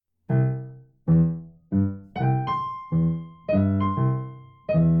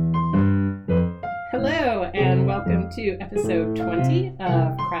welcome to episode 20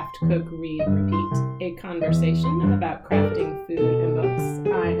 of Craft, Cook, Read, Repeat, a conversation about crafting food and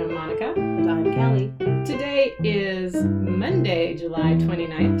books. I am Monica. And I'm Kelly. Today is Monday, July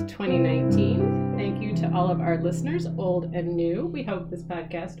 29th, 2019. Thank you to all of our listeners, old and new. We hope this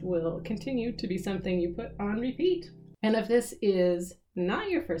podcast will continue to be something you put on repeat. And if this is not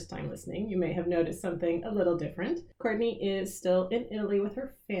your first time listening, you may have noticed something a little different. Courtney is still in Italy with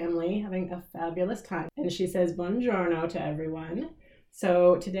her family, having a fabulous time. And she says buongiorno to everyone.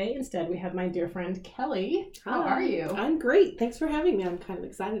 So today, instead, we have my dear friend Kelly. How are you? I'm great. Thanks for having me. I'm kind of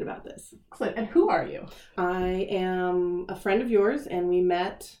excited about this. Excellent. And who are you? I am a friend of yours, and we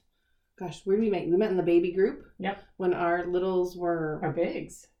met, where did we meet? We met in the baby group. Yep. When our littles were... Our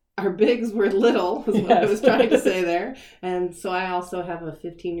bigs. Our bigs were little, is what I was trying to say there. And so I also have a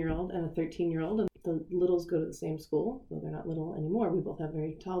 15-year-old and a 13-year-old. And the littles go to the same school, though they're not little anymore. We both have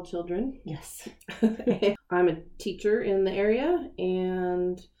very tall children. Yes. I'm a teacher in the area,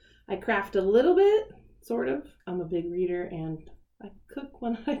 and I craft a little bit, sort of. I'm a big reader, and I cook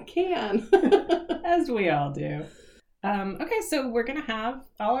when I can. As we all do. Okay, so we're going to have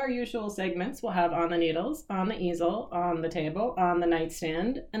all our usual segments. We'll have on the needles, on the easel, on the table, on the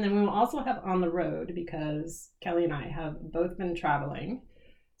nightstand, and then we will also have on the road because Kelly and I have both been traveling.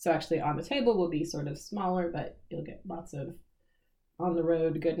 So actually on the table will be sort of smaller, but you'll get lots of on the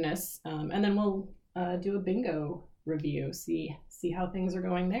road goodness. And then we'll do a bingo review, see how things are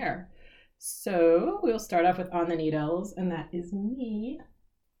going there. So we'll start off with on the needles, and that is me.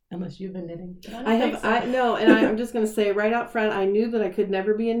 Unless you've been knitting. I'm just going to say right out front, I knew that I could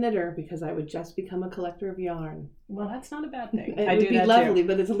never be a knitter because I would just become a collector of yarn. Well, that's not a bad thing. It would be lovely,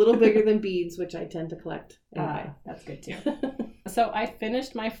 but it's a little bigger than beads, which I tend to collect. Anyway. That's good too. So I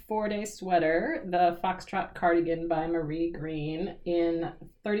finished my 4-day sweater, the Foxtrot Cardigan by Marie Green, in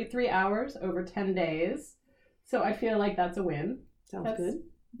 33 hours over 10 days. So I feel like that's a win. Sounds good.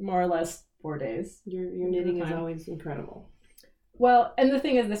 More or less 4 days. Your knitting is always incredible. Well, and the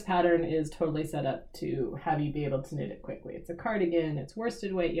thing is, this pattern is totally set up to have you be able to knit it quickly. It's a cardigan, it's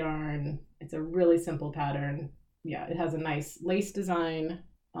worsted weight yarn, it's a really simple pattern. Yeah, it has a nice lace design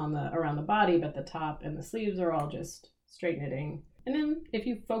around the body, but the top and the sleeves are all just straight knitting. And then if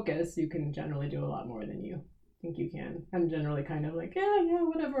you focus, you can generally do a lot more than you think you can. I'm generally kind of like, yeah,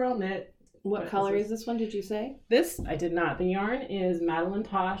 whatever, I'll knit. What color is this one, did you say? This, I did not. The yarn is Madeline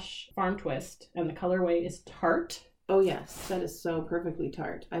Tosh Farm Twist, and the colorway is Tart. Oh yes, that is so perfectly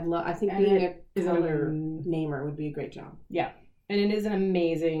tart. I think being a color namer would be a great job. Yeah, and it is an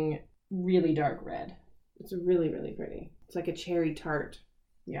amazing, really dark red. It's really, really pretty. It's like a cherry tart.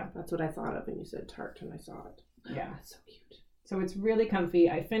 Yeah, that's what I thought of when you said tart when I saw it. Yeah, that's so cute. So it's really comfy.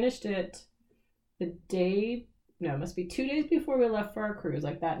 I finished it it must be 2 days before we left for our cruise,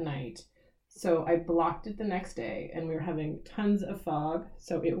 like that night. So I blocked it the next day, and we were having tons of fog,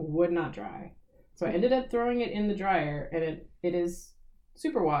 so it would not dry. So I ended up throwing it in the dryer, and it is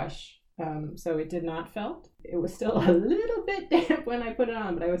superwash, so it did not felt. It was still a little bit damp when I put it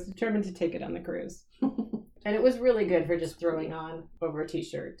on, but I was determined to take it on the cruise. And it was really good for just throwing on over a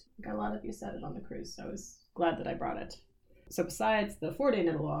t-shirt. I think a lot of you said it on the cruise, so I was glad that I brought it. So besides the 4-day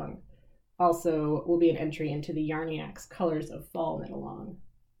knit along, also will be an entry into the Yarniacs Colors of Fall knit along,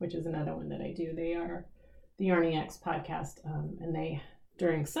 which is another one that I do. They are the Yarniacs podcast, and they,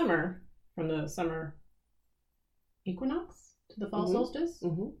 during summer, from the summer equinox to the fall solstice?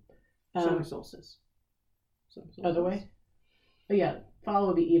 Mm-hmm. Summer solstice. Other way? Oh yeah, fall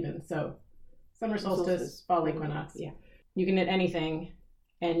will be even. So summer solstice, fall equinox. Yeah. You can knit anything,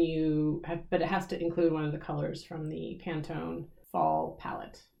 but it has to include one of the colors from the Pantone fall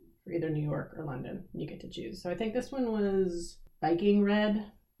palette for either New York or London. You get to choose. So I think this one was Viking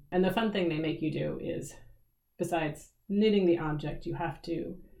red. And the fun thing they make you do is, besides knitting the object, you have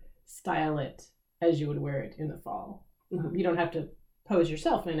to style it as you would wear it in the fall. Mm-hmm. You don't have to pose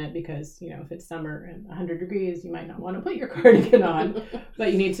yourself in it because, if it's summer and 100 degrees, you might not want to put your cardigan on,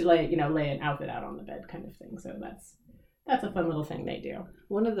 but you need to lay an outfit out on the bed kind of thing. So that's a fun little thing they do.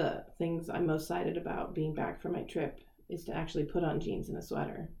 One of the things I'm most excited about being back from my trip is to actually put on jeans and a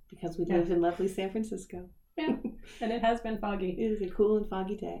sweater because we live in lovely San Francisco. Yeah, and it has been foggy. It is a cool and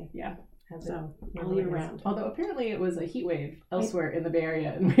foggy day. Yeah. So all year round. Although apparently it was a heat wave elsewhere in the Bay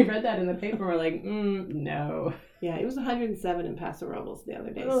Area, and we read that in the paper. We're like, no. Yeah, it was 107 in Paso Robles the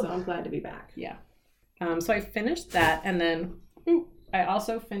other day, so I'm glad to be back. Yeah. So I finished that, and then I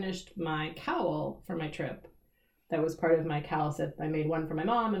also finished my cowl for my trip. That was part of my cowl set. I made one for my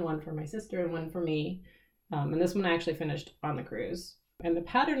mom, and one for my sister, and one for me. And this one I actually finished on the cruise. And the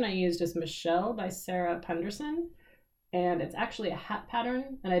pattern I used is Michelle by Sarah Punderson. And it's actually a hat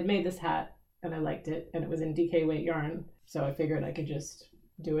pattern. And I'd made this hat and I liked it, and it was in DK weight yarn, so I figured I could just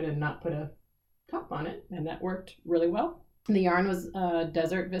do it and not put a top on it, and that worked really well. The yarn was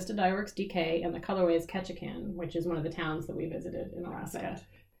Desert Vista Dyeworks DK, and the colorway is Ketchikan, which is one of the towns that we visited in Alaska. Perfect.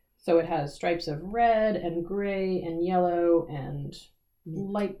 So it has stripes of red and gray and yellow and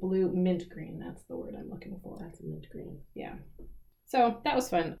light blue, mint green. That's the word I'm looking for. That's mint green. Yeah. So that was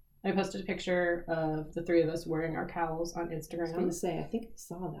fun. I posted a picture of the three of us wearing our cowls on I was Instagram. going to say, I think I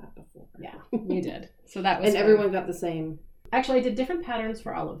saw that before. Yeah, you did. So that was And fun. everyone got the same. Actually, I did different patterns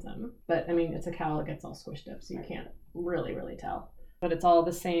for all of them. But, I mean, it's a cowl. It gets all squished up, so you can't really tell. But it's all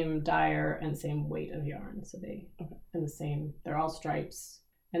the same dyer and same weight of yarn. So they're all stripes.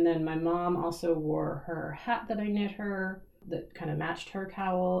 And then my mom also wore her hat that I knit her that kind of matched her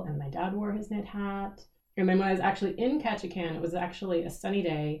cowl. And my dad wore his knit hat. And then when I was actually in Ketchikan, it was actually a sunny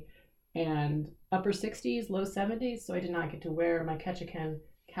day and upper 60s, low 70s. So I did not get to wear my Ketchikan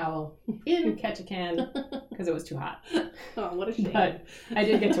cowl in Ketchikan because it was too hot. Oh, what a shame. But I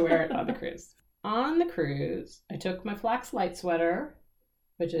did get to wear it on the cruise. On the cruise, I took my flax light sweater,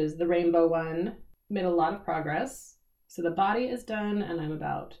 which is the rainbow one, made a lot of progress. So the body is done, and I'm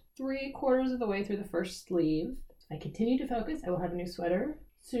about 3/4 of the way through the first sleeve. I continue to focus. I will have a new sweater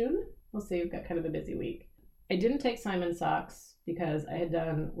soon. We'll see. We've got kind of a busy week. I didn't take Simon socks because I had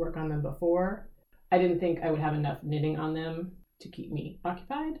done work on them before. I didn't think I would have enough knitting on them to keep me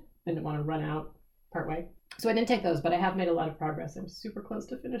occupied. I didn't want to run out partway. So I didn't take those, but I have made a lot of progress. I'm super close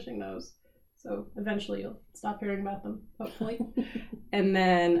to finishing those. So eventually you'll stop hearing about them, hopefully.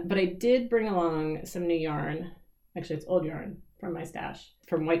 But I did bring along some new yarn. Actually, it's old yarn from my stash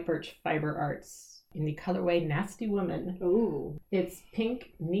from White Birch Fiber Arts in the colorway Nasty Woman. Ooh. It's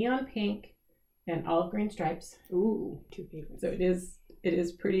pink, neon pink, and olive green stripes. Ooh, two favorites. So it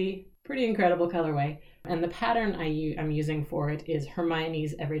is pretty incredible colorway. And the pattern I'm using for it is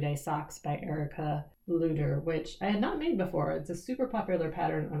Hermione's Everyday Socks by Erica Luder, which I had not made before. It's a super popular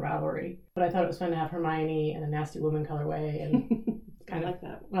pattern on Ravelry, but I thought it was fun to have Hermione and a Nasty Woman colorway, and I like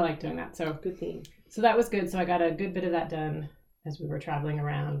that. I like doing that. So Good theme. So that was good. So I got a good bit of that done as we were traveling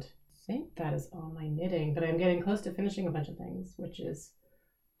around. I think that is all my knitting, but I'm getting close to finishing a bunch of things, which is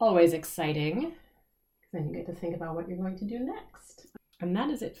always exciting, because then you get to think about what you're going to do next. And that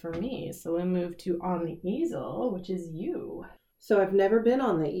is it for me. So we'll move to On the Easel, which is you. So I've never been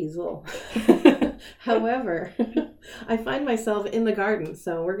on the easel. However, I find myself in the garden.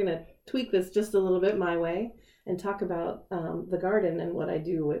 So we're going to tweak this just a little bit my way and talk about the garden and what I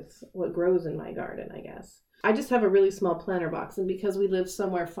do with what grows in my garden, I guess. I just have a really small planter box. And because we live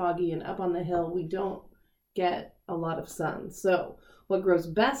somewhere foggy and up on the hill, we don't get a lot of sun. So what grows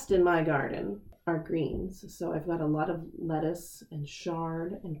best in my garden are greens. So I've got a lot of lettuce and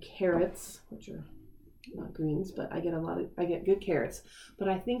chard and carrots, which are not greens, but I get good carrots. But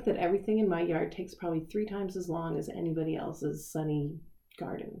I think that everything in my yard takes probably 3 times as long as anybody else's sunny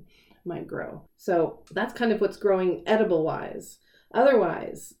garden might grow. So that's kind of what's growing edible wise.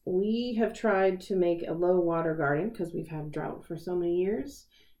 Otherwise, we have tried to make a low water garden because we've had drought for so many years.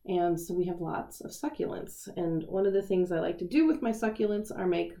 And so we have lots of succulents. And one of the things I like to do with my succulents are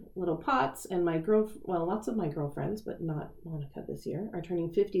make little pots. And lots of my girlfriends, but not Monica this year, are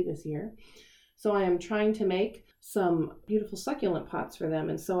turning 50 this year. So I am trying to make some beautiful succulent pots for them.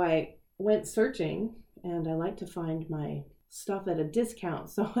 And so I went searching, and I like to find my stuff at a discount.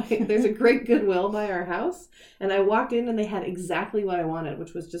 So there's a great Goodwill by our house. And I walked in and they had exactly what I wanted,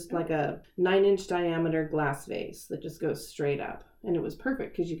 which was just like a 9-inch diameter glass vase that just goes straight up. And it was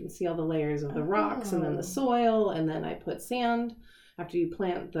perfect because you can see all the layers of the rocks and then the soil. And then I put sand. After you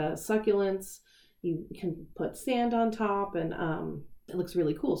plant the succulents, you can put sand on top, and it looks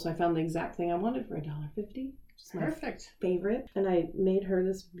really cool. So I found the exact thing I wanted for $1.50. Perfect. Favorite. And I made her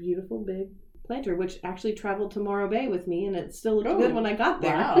this beautiful big planter, which actually traveled to Morro Bay with me, and it still looked good when I got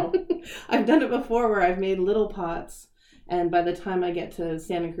there. Wow. I've done it before where I've made little pots, and by the time I get to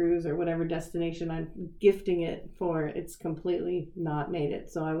Santa Cruz or whatever destination I'm gifting it for, it's completely not made it.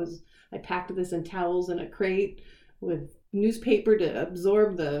 So I packed this in towels in a crate with newspaper to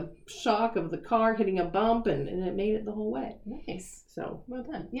absorb the shock of the car hitting a bump, and it made it the whole way. Nice. So well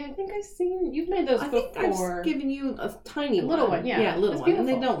done. Yeah, I think I've seen you've made those I before. think I've given you a tiny one. Little one, yeah. Yeah, little It's one. And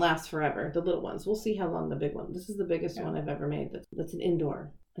they beautiful. don't last forever, the little ones. We'll see how long the big one. This is the biggest one I've ever made. That's an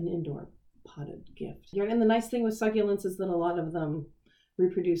indoor potted gift. And the nice thing with succulents is that a lot of them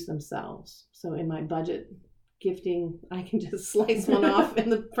reproduce themselves. So in my budget gifting, I can just slice one off in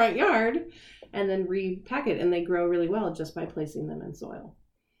the front yard and then repack it, and they grow really well just by placing them in soil.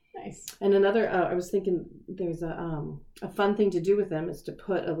 Nice. And another, I was thinking there's a fun thing to do with them is to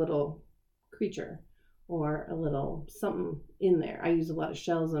put a little creature or a little something in there. I use a lot of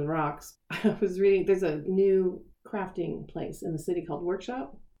shells and rocks. I was reading, there's a new crafting place in the city called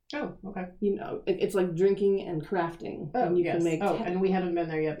Workshop. Oh, okay. You know, it's like drinking and crafting. Oh, and you yes. can make and we haven't been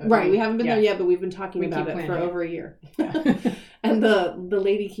there yet. Though. Right, we haven't been there yet, but we've been talking We about keep it for planning it. over a year. Yeah. And the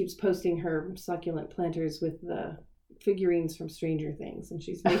lady keeps posting her succulent planters with the figurines from Stranger Things, and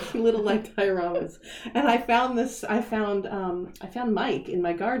she's making little like dioramas. And I found Mike in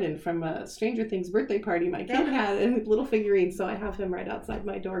my garden from a Stranger Things birthday party my kid had, and with little figurines. So I have him right outside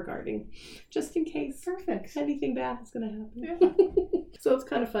my door guarding, just in case Perfect. anything bad is going to happen. Yeah. So it's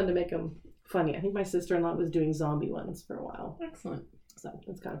kind of fun to make them funny. I think my sister-in-law was doing zombie ones for a while, Excellent. so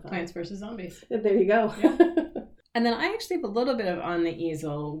it's kind of fun. Plants versus Zombies. There you go. Yeah. And then I actually have a little bit of on the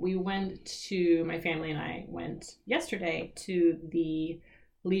easel. My family and I went yesterday to the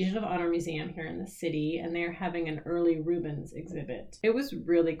Legion of Honor Museum here in the city, and they're having an early Rubens exhibit. It was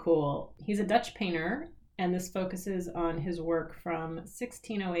really cool. He's a Dutch painter, and this focuses on his work from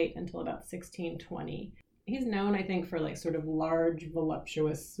 1608 until about 1620. He's known, I think, for like sort of large,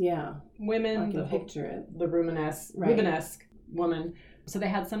 voluptuous women. I can picture it. The Rubenesque woman. So they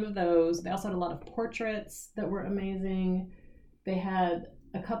had some of those. They also had a lot of portraits that were amazing. They had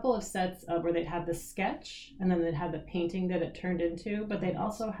a couple of sets of where they'd have the sketch and then they'd have the painting that it turned into, but they'd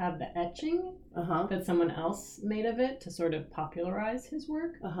also have the etching that someone else made of it to sort of popularize his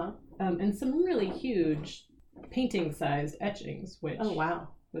work. And some really huge painting-sized etchings, which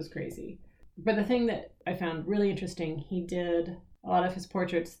was crazy. But the thing that I found really interesting, he did a lot of his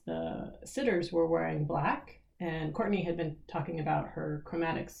portraits, the sitters were wearing black. And Courtney had been talking about her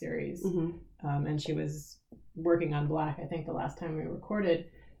chromatic series, and she was working on black, I think, the last time we recorded.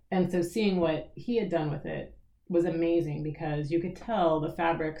 And so seeing what he had done with it was amazing because you could tell the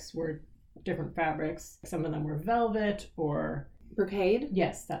fabrics were different fabrics. Some of them were velvet or... brocade?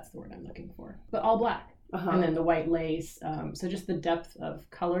 Yes, that's the word I'm looking for. But all black. And then the white lace. So just the depth of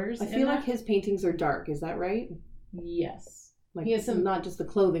colors. I feel like his paintings are dark. Is that right? Yes. Like he has some, not just the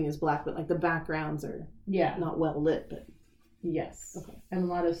clothing is black, but like the backgrounds are not well lit. But yes, and a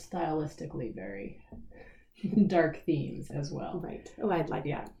lot of stylistically very dark themes as well. Right. Oh, I'd like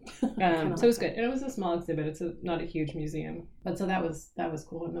that. So it was good, and it was a small exhibit. It's not a huge museum, but so that was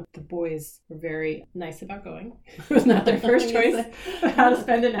cool. And the boys were very nice about going. It was not their first choice of how to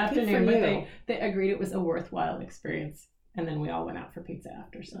spend an afternoon, but they agreed it was a worthwhile experience. And then we all went out for pizza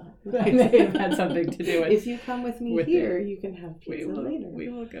after, so they may have had something to do with. If you come with me here, you can have pizza later. We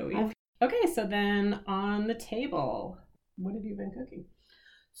will go eat. Okay, so then on the table, what have you been cooking?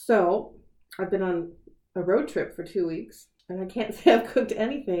 So I've been on a road trip for 2 weeks, and I can't say I've cooked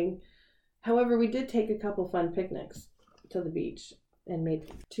anything. However, we did take a couple fun picnics to the beach and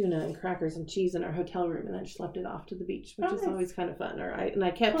made tuna and crackers and cheese in our hotel room, and then schlepped it off to the beach, which is always kind of fun. And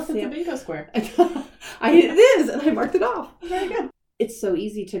I kept saying, it's a bingo square. It is, and I marked it off. Very good. It's so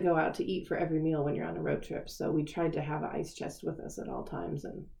easy to go out to eat for every meal when you're on a road trip, so we tried to have an ice chest with us at all times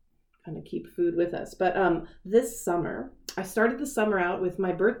and kind of keep food with us. But this summer, I started the summer out with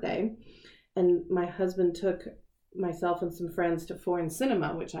my birthday, and my husband took myself and some friends to Foreign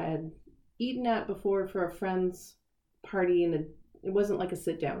Cinema, which I had eaten at before for a friend's party, and it wasn't like a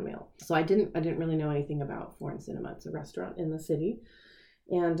sit-down meal. So I didn't really know anything about Foreign Cinema. It's a restaurant in the city.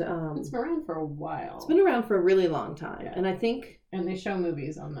 And it's been around for a while. It's been around for a really long time. Yeah. And I think... And they show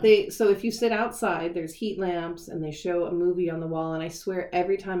movies on them. So if you sit outside, there's heat lamps, and they show a movie on the wall. And I swear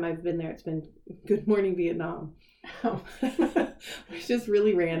every time I've been there, it's been Good Morning Vietnam. Oh. Which is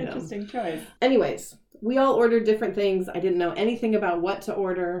really random. Interesting choice. Anyways, we all ordered different things. I didn't know anything about what to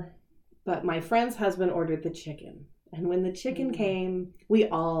order. But my friend's husband ordered the chicken. And when the chicken came, we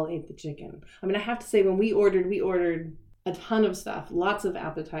all ate the chicken. I mean, I have to say, when we ordered a ton of stuff, lots of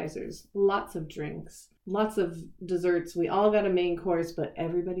appetizers, lots of drinks, lots of desserts. We all got a main course, but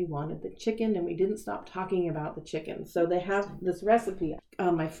everybody wanted the chicken, and we didn't stop talking about the chicken. So they have this recipe.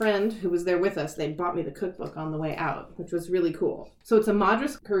 My friend who was there with us, they bought me the cookbook on the way out, which was really cool. So it's a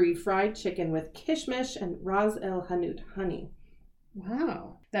Madras curry fried chicken with kishmish and Ras El Hanout honey.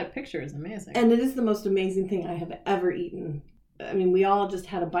 Wow, that picture is amazing. And it is the most amazing thing I have ever eaten. I mean, we all just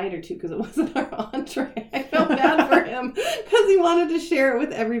had a bite or two because it wasn't our entree. I felt bad for him because he wanted to share it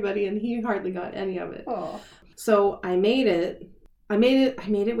with everybody, and he hardly got any of it. Oh. So I made it. I made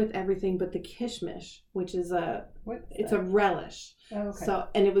it with everything but the kishmish, which is a relish. Oh, okay. So,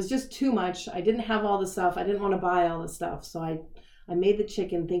 and it was just too much. I didn't have all the stuff. I didn't want to buy all the stuff. So I made the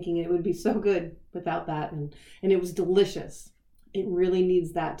chicken thinking it would be so good without that, and it was delicious. it really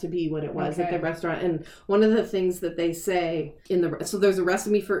needs that to be what it was at Okay. the restaurant. And one of the things that they say so there's a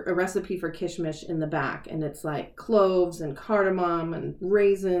recipe for kishmish in the back, and it's like cloves and cardamom and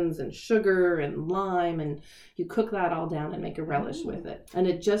raisins and sugar and lime, and you cook that all down and make a relish with it. And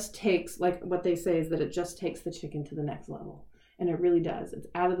it just takes, like what they say is that it just takes the chicken to the next level. And it really does. It's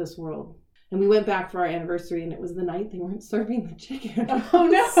out of this world. And we went back for our anniversary, and it was the night they weren't serving the chicken. Oh,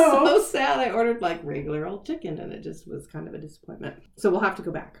 no. So sad. I ordered like regular old chicken, and it just was kind of a disappointment. So we'll have to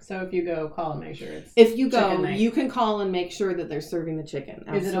go back. So if you go, call and make sure it's If you go, chicken night. you can call and make sure that they're serving the chicken.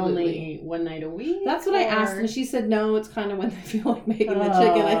 Absolutely. Is it only one night a week? That's what I asked, or- and she said no, it's kind of when they feel like making the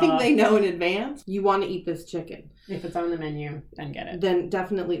chicken. I think they know in advance. You want to eat this chicken. If it's on the menu, then get it. Then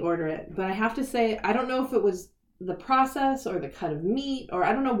definitely order it. But I have to say, I don't know if it was the process or the cut of meat, or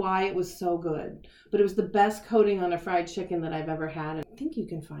I don't know why it was so good, but it was the best coating on a fried chicken that I've ever had. I think you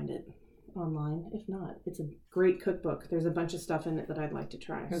can find it online. If not, it's a great cookbook. There's a bunch of stuff in it that I'd like to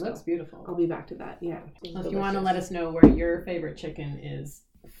try. It So looks beautiful. I'll be back to that. Yeah. Well, if you want to let us know where your favorite chicken is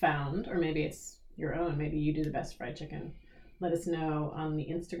found, or maybe it's your own, maybe you do the best fried chicken, let us know on the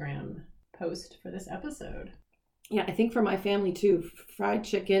Instagram post for this episode. Yeah, I think for my family too, fried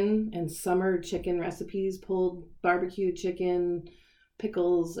chicken and summer chicken recipes, pulled barbecue chicken,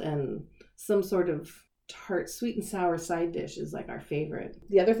 pickles, and some sort of tart, sweet and sour side dish is like our favorite.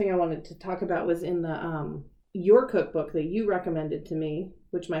 The other thing I wanted to talk about was in the your cookbook that you recommended to me,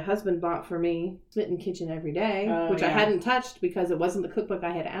 which my husband bought for me, Smitten Kitchen Every Day, which I hadn't touched because it wasn't the cookbook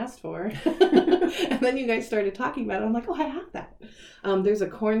I had asked for. And then you guys started talking about it. I'm like, oh, I have that. There's a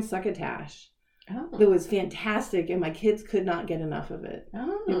corn succotash. Oh. It was fantastic, and my kids could not get enough of it.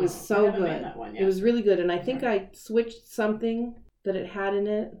 Oh, It was I so haven't good. made that one yet. It was really good, and I think I switched something that it had in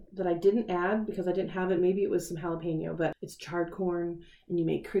it that I didn't add because I didn't have it. Maybe it was some jalapeno, but it's charred corn, and you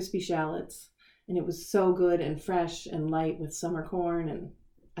make crispy shallots, and it was so good and fresh and light with summer corn. And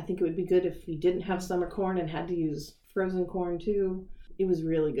I think it would be good if you didn't have summer corn and had to use frozen corn too. It was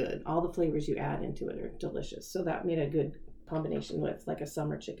really good. All the flavors you add into it are delicious, so that made a good combination with like a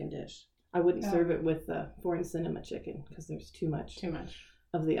summer chicken dish. I wouldn't serve it with the foreign cinema chicken because there's too much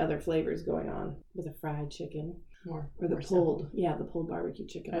of the other flavors going on with a fried chicken. More. Or the more pulled, the pulled barbecue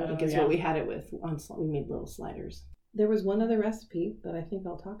chicken. I think is yeah. what we had it with. We made little sliders. There was one other recipe that I think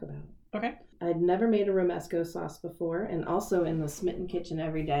I'll talk about. Okay. I'd never made a romesco sauce before, and also in the Smitten Kitchen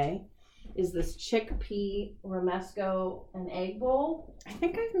Every Day is this chickpea romesco and egg bowl. I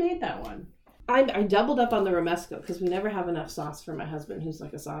think I've made that one. I doubled up on the romesco because we never have enough sauce for my husband, who's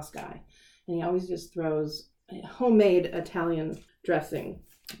like a sauce guy. And he always just throws homemade Italian dressing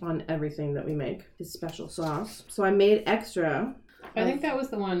on everything that we make, his special sauce. So I made extra. I think that was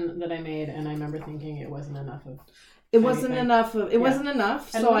the one that I made, and I remember thinking it wasn't enough of It wasn't anything. enough. Wasn't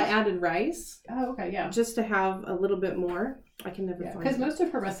enough, And so most- I added rice Oh, okay, yeah. just to have a little bit more. I can never find Because it. most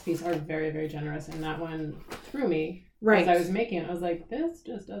of her recipes are very, very generous, and that one threw me. Right. As I was making it, I was like, this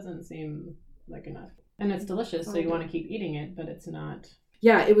just doesn't seem like enough. And it's delicious, so you want to keep eating it, but it's not.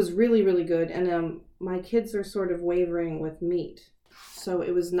 Yeah, it was really, really good. And my kids are sort of wavering with meat. So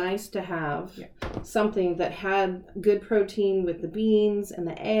it was nice to have something that had good protein with the beans and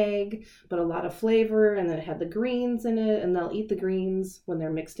the egg, but a lot of flavor. And then it had the greens in it, and they'll eat the greens when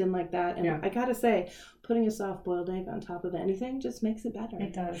they're mixed in like that. And I gotta say, putting a soft boiled egg on top of anything just makes it better.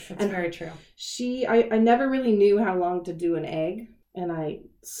 It does. It's very true. I never really knew how long to do an egg, and I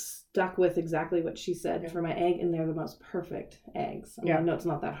stuck with exactly what she said for my egg, and they're the most perfect eggs. I know it's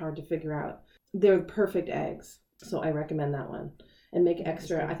not that hard to figure out. They're perfect eggs, so I recommend that one. And make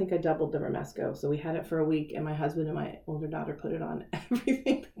extra. I think I doubled the romesco, so we had it for a week, and my husband and my older daughter put it on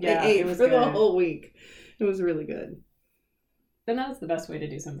everything they ate for the whole week. It was really good. Then that's the best way to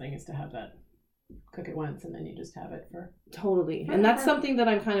do something, is to have that. Cook it once, and then you just have it for... Totally. And that's something that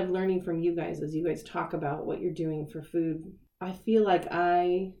I'm kind of learning from you guys as you guys talk about what you're doing for food. I feel like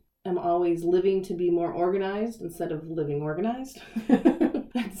I am always living to be more organized instead of living organized.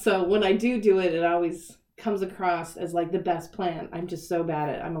 So when I do it, it always comes across as like the best plan. I'm just so bad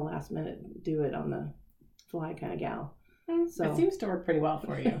at it. I'm a last minute do it on the fly kind of gal. So it seems to work pretty well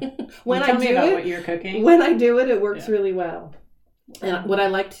for you. When Tell I me do about it, what you're cooking. When I do it, it works really well. And what I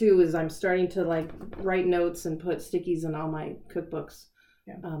like too is I'm starting to like write notes and put stickies in all my cookbooks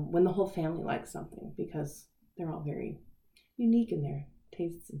when the whole family likes something, because they're all very unique in their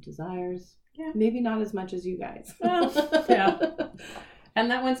tastes and desires. Yeah. Maybe not as much as you guys. Yeah. And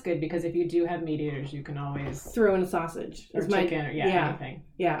that one's good because if you do have meat eaters, you can always throw in a sausage or chicken or anything.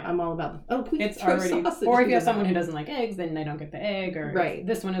 Yeah, I'm all about it's already sausage. Or if you have someone who doesn't like eggs, then they don't get the egg. Or right.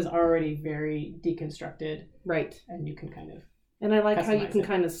 This one is already very deconstructed. Right. And you can kind of And I like how you customize can it.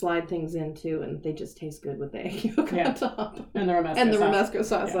 kind of slide things in too, and they just taste good with the egg yolk Yeah. on top. And the romesco And the sauce. romesco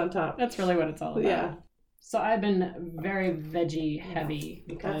sauce Yeah. on top. That's really what it's all about. Yeah. So I've been very veggie heavy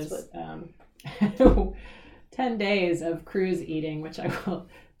That's because 10 days of cruise eating, which I will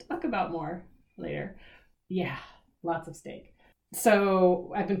talk about more later. Yeah, lots of steak.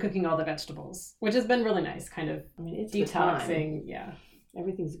 So I've been cooking all the vegetables, which has been really nice, kind of I mean, it's the time. detoxing. Yeah.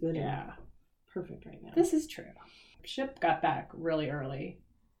 Everything's good Yeah. and perfect right now. This is true. Ship got back really early,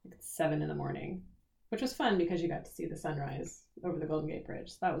 like 7 a.m, which was fun because you got to see the sunrise over the Golden Gate Bridge.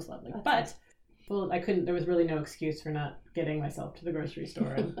 So that was lovely. That's But I couldn't, there was really no excuse for not getting myself to the grocery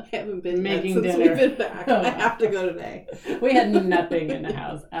store. And I haven't been making since dinner. we've been back. Oh, I have to go today. we had nothing in the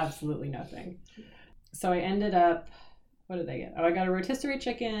house, absolutely nothing. So I ended up, what did I get? Oh, I got a rotisserie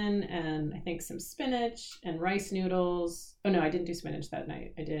chicken and I think some spinach and rice noodles. Oh no, I didn't do spinach that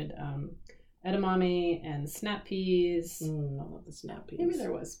night. I did edamame and snap peas. I love the snap peas. Maybe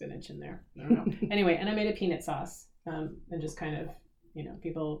there was spinach in there. I don't know. Anyway, and I made a peanut sauce and just kind of,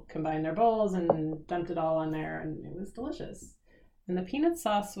 people combined their bowls and dumped it all on there, and it was delicious. And the peanut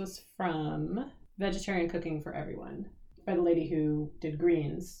sauce was from Vegetarian Cooking for Everyone by the lady who did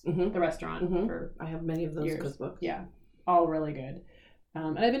Greens, Mhm. the restaurant, Mhm. for I have many of those years. cookbooks. Yeah, all really good.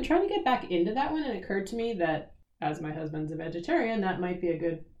 And I've been trying to get back into that one, and it occurred to me that as my husband's a vegetarian, that might be a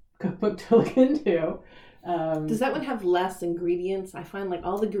good cookbook to look into. Does that one have less ingredients? I find like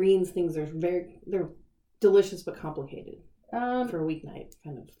all the greens things are they're delicious but complicated for a weeknight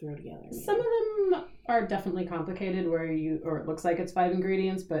kind of throw together. Some of them are definitely complicated where it looks like it's 5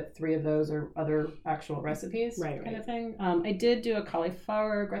 ingredients, but 3 of those are other actual recipes, Right. Of thing. I did do a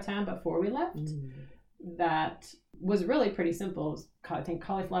cauliflower gratin before we left. That was really pretty simple. It was, I think,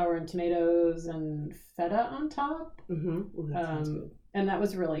 cauliflower and tomatoes and feta on top. Mm-hmm. Ooh, that sounds good. And that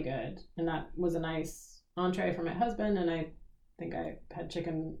was really good. And that was a nice entree for my husband. And I think I had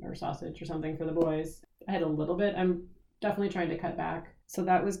chicken or sausage or something for the boys. I had a little bit. I'm definitely trying to cut back. So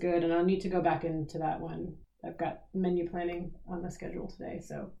that was good. And I'll need to go back into that one. I've got menu planning on the schedule today.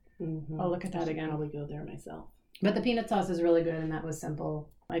 So I'll look at that again. I'll probably go there myself. But the peanut sauce is really good, and that was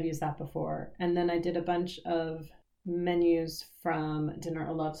simple. I've used that before. And then I did a bunch of menus from Dinner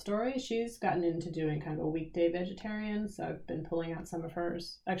a Love Story. She's gotten into doing kind of a weekday vegetarian, so I've been pulling out some of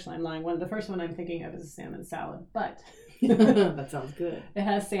hers. Actually, I'm lying. The first one I'm thinking of is a salmon salad, but That sounds good. it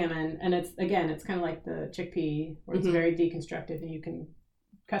has salmon, and it's kind of like the chickpea, where it's very deconstructed, and you can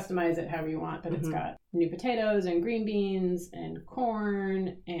customize it however you want, but it's got new potatoes and green beans and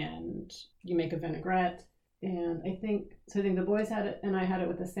corn, and you make a vinaigrette. And I think the boys had it, and I had it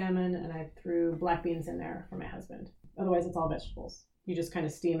with the salmon, and I threw black beans in there for my husband. Otherwise, it's all vegetables. You just kind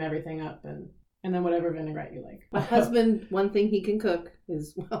of steam everything up, and then whatever vinaigrette you like. My husband, one thing he can cook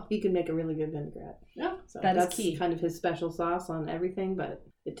is, he can make a really good vinaigrette. Yeah, So that's that's key. kind of his special sauce on everything, but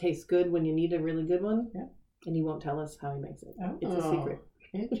it tastes good when you need a really good one. Yeah. And he won't tell us how he makes it. Oh, It's a secret.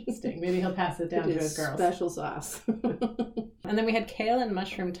 Interesting. Maybe he'll pass it down It to is his girls. special sauce. And then we had kale and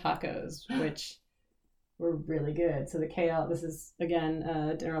mushroom tacos, which were really good. So the kale, this is, again,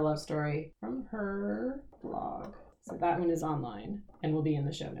 a Dinner Love Story from her blog. So that one is online and will be in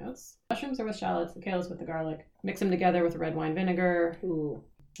the show notes. Mushrooms are with shallots, the kale is with the garlic. Mix them together with red wine vinegar. Ooh.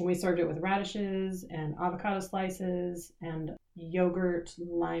 And we served it with radishes and avocado slices and yogurt,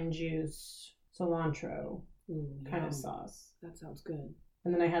 lime juice, cilantro kind of sauce. That sounds good.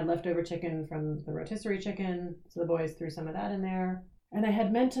 And then I had leftover chicken from the rotisserie chicken, so the boys threw some of that in there. And I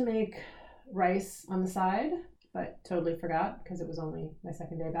had meant to make rice on the side, but totally forgot because it was only my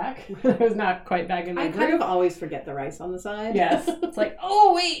second day back. I was not quite back in my I groove. kind of always forget the rice on the side. Yes. It's like,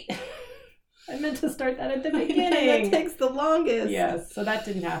 oh, wait. I meant to start that at the beginning. That takes the longest. Yes, so that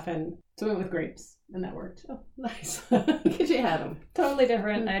didn't happen. So I went with grapes, and that worked. Oh, nice. Because you had them. Totally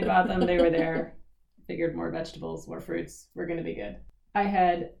different. I had bought them. They were there. Figured more vegetables, more fruits were going to be good. I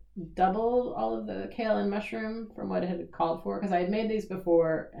had doubled all of the kale and mushroom from what it had called for because I had made these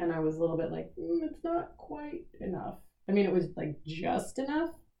before and I was a little bit like, it's not quite enough. I mean, it was like just enough,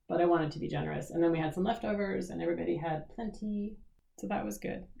 but I wanted to be generous. And then we had some leftovers and everybody had plenty. So that was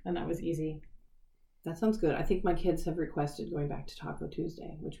good. And that was easy. That sounds good. I think my kids have requested going back to Taco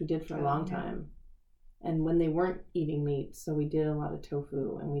Tuesday, which we did for a long time. And when they weren't eating meat, so we did a lot of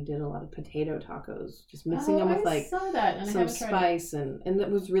tofu and we did a lot of potato tacos, just mixing them with like saw that, and some spice, and it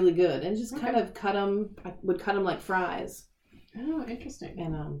was really good. And just kind of cut them. I would cut them like fries. Oh, interesting.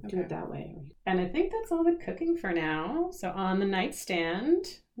 And do it that way. And I think that's all the cooking for now. So on the nightstand,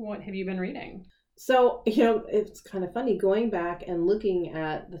 what have you been reading? So, it's kind of funny going back and looking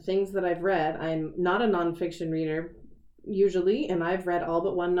at the things that I've read. I'm not a nonfiction reader. usually, and I've read all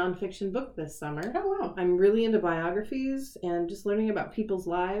but one nonfiction book this summer. Oh, wow. I'm really into biographies and just learning about people's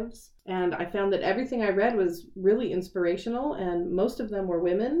lives. And I found that everything I read was really inspirational, and most of them were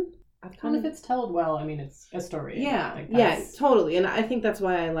women. And if it's told well, I mean, it's a story. Yeah, totally. And I think that's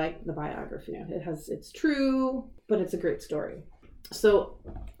why I like the biography. Yeah. It's true, but it's a great story. So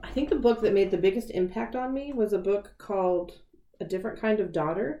I think the book that made the biggest impact on me was a book called A Different Kind of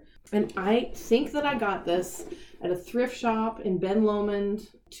Daughter. And I think that I got this at a thrift shop in Ben Lomond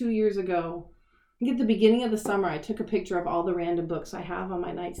 2 years ago. I think at the beginning of the summer, I took a picture of all the random books I have on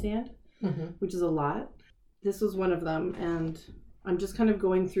my nightstand, which is a lot. This was one of them, and I'm just kind of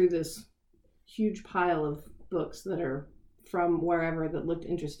going through this huge pile of books that are from wherever that looked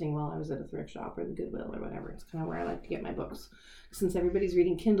interesting while I was at a thrift shop or the Goodwill or whatever. It's kind of where I like to get my books. Since everybody's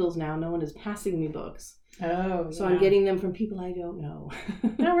reading Kindles now, no one is passing me books. Oh, so I'm getting them from people I don't know.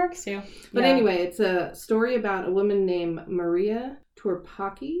 That works too. But anyway, it's a story about a woman named Maria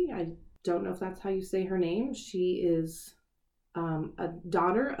Turpaki. I don't know if that's how you say her name. She is a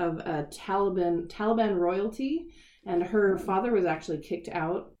daughter of a Taliban royalty, and her father was actually kicked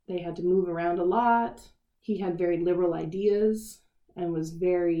out. They had to move around a lot. He had very liberal ideas and was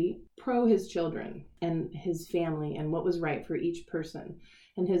very pro his children and his family and what was right for each person.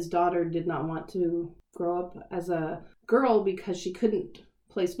 And his daughter did not want to grow up as a girl because she couldn't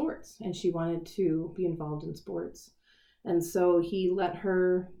play sports and she wanted to be involved in sports. And so he let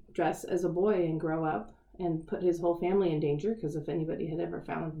her dress as a boy and grow up and put his whole family in danger, because if anybody had ever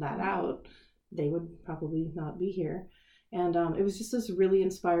found that out, they would probably not be here. And it was just this really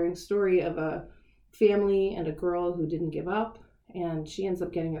inspiring story of a family and a girl who didn't give up, and she ends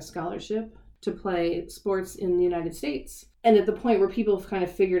up getting a scholarship to play sports in the United States. And at the point where people have kind of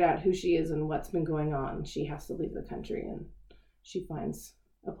figured out who she is and what's been going on, she has to leave the country, and she finds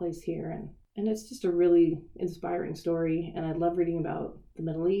a place here. And it's just a really inspiring story, and I love reading about the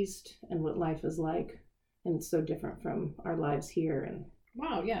Middle East and what life is like, and it's so different from our lives here. And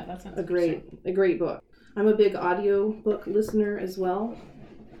wow, yeah, that sounds a great book. I'm a big audiobook listener as well.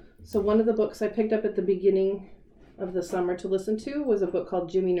 So one of the books I picked up at the beginning of the summer to listen to was a book called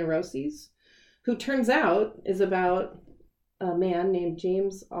Jimmy Neuroses, who turns out is about a man named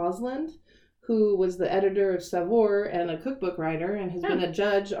James Osland, who was the editor of Saveur and a cookbook writer and has been a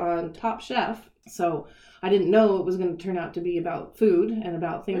judge on Top Chef. So I didn't know it was going to turn out to be about food and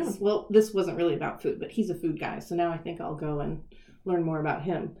about things. Well, this wasn't really about food, but he's a food guy. So now I think I'll go and learn more about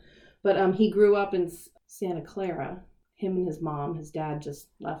him. But he grew up in Santa Clara. Him and his mom, his dad just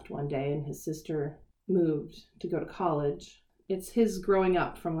left one day, and his sister moved to go to college. It's his growing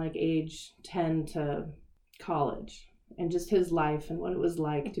up from like age 10 to college, and just his life and what it was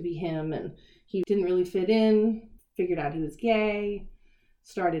like to be him. And he didn't really fit in, figured out he was gay,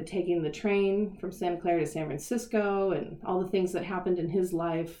 started taking the train from Santa Clara to San Francisco, and all the things that happened in his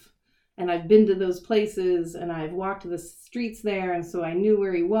life. And I've been to those places, and I've walked the streets there, and so I knew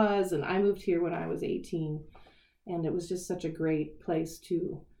where he was. And I moved here when I was 18, and it was just such a great place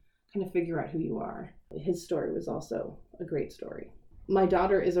to kind of figure out who you are. His story was also a great story. My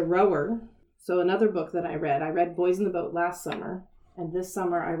daughter is a rower, so another book that I read Boys in the Boat last summer, and this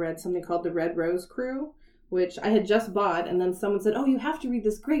summer I read something called The Red Rose Crew, which I had just bought, and then someone said, oh, you have to read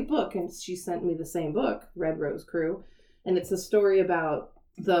this great book, and she sent me the same book, Red Rose Crew, and it's a story about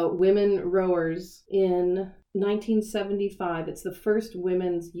the women rowers in 1975. It's the first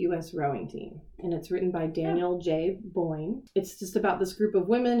women's U.S. rowing team, and it's written by Daniel J. Boyne. It's just about this group of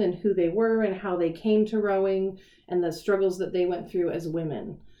women and who they were and how they came to rowing and the struggles that they went through as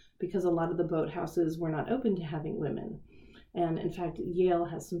women, because a lot of the boathouses were not open to having women. And in fact, Yale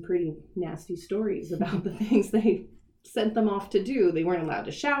has some pretty nasty stories about the things they sent them off to do. They weren't allowed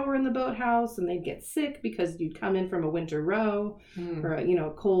to shower in the boathouse, and they'd get sick because you'd come in from a winter row or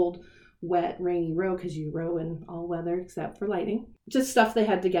a cold, wet, rainy row, because you row in all weather except for lighting. Just stuff they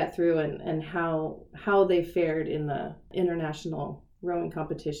had to get through, and how they fared in the international rowing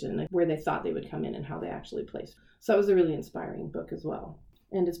competition, where they thought they would come in and how they actually placed. So it was a really inspiring book as well.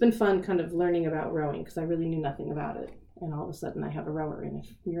 And it's been fun kind of learning about rowing, because I really knew nothing about it. And all of a sudden I have a rower. And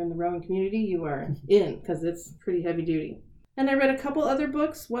if you're in the rowing community, you are in, because it's pretty heavy duty. And I read a couple other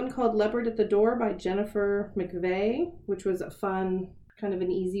books, one called Leopard at the Door by Jennifer McVeigh, which was a fun, kind of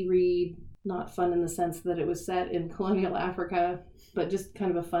an easy read. Not fun in the sense that it was set in colonial Africa, but just kind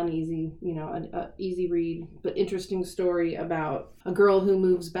of a fun, easy, an easy read, but interesting story about a girl who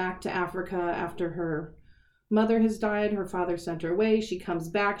moves back to Africa after her mother has died. Her father sent her away. She comes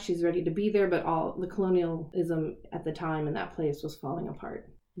back. She's ready to be there, but all the colonialism at the time in that place was falling apart.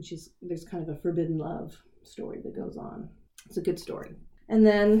 And there's kind of a forbidden love story that goes on. It's a good story. And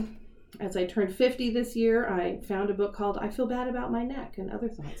then as I turned 50 this year, I found a book called I Feel Bad About My Neck and Other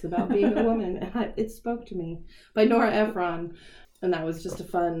Thoughts About Being a Woman. It spoke to me, by Nora Ephron. And that was just a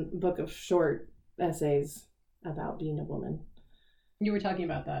fun book of short essays about being a woman. You were talking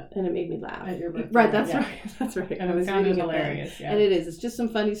about that. And it made me laugh. At your birthday. Right, that's right. That's right. And I found it hilarious. Yeah. And it is. It's just some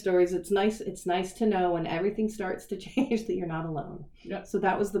funny stories. It's nice to know when everything starts to change that you're not alone. Yep. So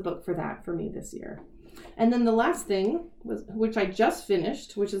that was the book for that for me this year. And then the last thing was, which I just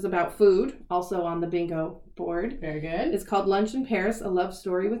finished, which is about food, also on the bingo board. Very good. It's called Lunch in Paris, a love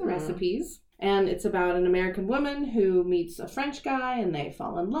story with recipes. And it's about an American woman who meets a French guy and they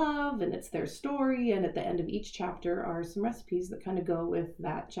fall in love, and it's their story. And at the end of each chapter are some recipes that kind of go with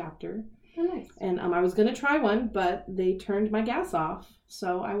that chapter. Oh, nice. And I was going to try one, but they turned my gas off,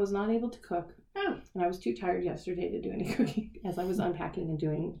 so I was not able to cook. Oh. And I was too tired yesterday to do any cooking as I was unpacking and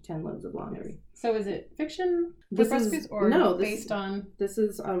doing 10 loads of laundry. So is it fiction This with recipes or based on? This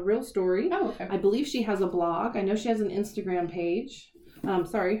is a real story. Oh, okay. I believe she has a blog. I know she has an Instagram page.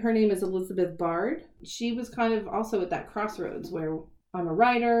 Her name is Elizabeth Bard. She was kind of also at that crossroads where I'm a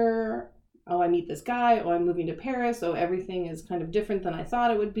writer. Oh, I meet this guy. Oh, I'm moving to Paris. Oh, everything is kind of different than I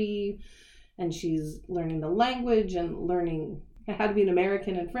thought it would be. And she's learning the language and learning how to be an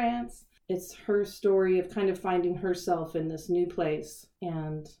American in France. It's her story of kind of finding herself in this new place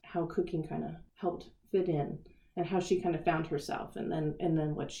and how cooking kind of helped fit in and how she kind of found herself and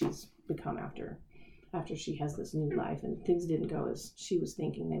then what she's become after she has this new life and things didn't go as she was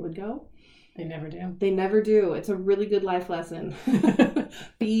thinking they would go. They never do. They never do. It's a really good life lesson.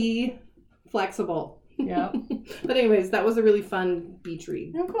 Be flexible. Yeah. But anyways, that was a really fun beach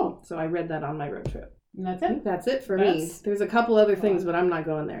read. Oh, cool. So I read that on my road trip. And that's it? That's it for me. There's a couple other things, but I'm not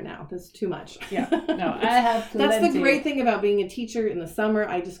going there now. That's too much. Yeah. No, I have plenty. That's the great thing about being a teacher in the summer.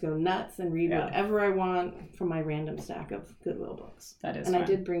 I just go nuts and read whatever I want from my random stack of Goodwill books. That is And fun. I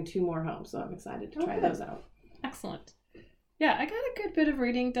did bring 2 more home, so I'm excited to try those out. Excellent. Yeah, I got a good bit of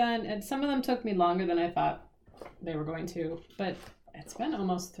reading done, and some of them took me longer than I thought they were going to, but it's been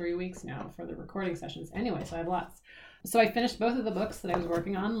almost 3 weeks now for the recording sessions anyway, so I have lots. So I finished both of the books that I was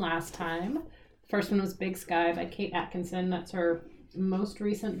working on last time. First one was Big Sky by Kate Atkinson. That's her most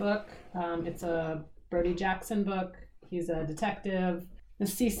recent book. It's a Brody Jackson book. He's a detective in a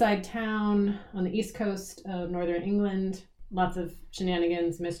seaside town on the east coast of northern England. Lots of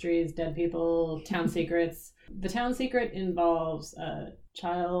shenanigans, mysteries, dead people, town secrets. The town secret involves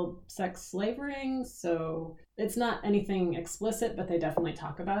child sex slavering, so it's not anything explicit, but they definitely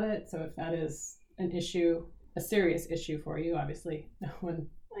talk about it. So if that is an issue, a serious issue for you, obviously no one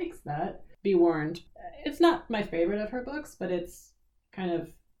likes that. Be warned. It's not my favorite of her books, but it's kind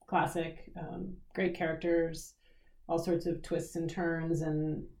of classic, great characters, all sorts of twists and turns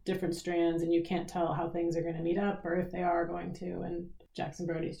and different strands, and you can't tell how things are going to meet up or if they are going to. And Jackson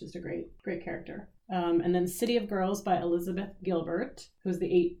Brody is just a great character. And then City of Girls by Elizabeth Gilbert, who's the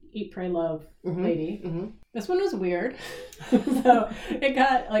Eat, Pray, Love lady. Mm-hmm. This one was weird. So it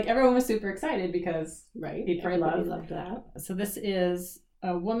got, everyone was super excited because Eat, Pray, Love. Loved that. So this is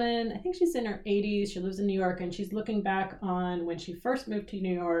a woman, I think she's in her 80s. She lives in New York, and she's looking back on when she first moved to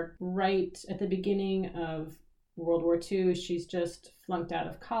New York, right at the beginning of World War II. She's just flunked out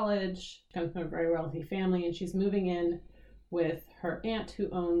of college, comes from a very wealthy family, and she's moving in with her aunt who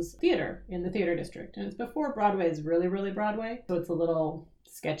owns theater in the theater district. And it's before Broadway is really, really Broadway, so it's a little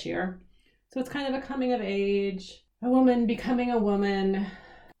sketchier. So it's kind of a coming of age, a woman becoming a woman.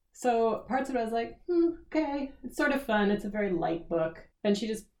 So parts of it I was like, okay, it's sort of fun. It's a very light book. And she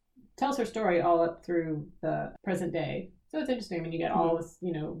just tells her story all up through the present day. So it's interesting when you get all this,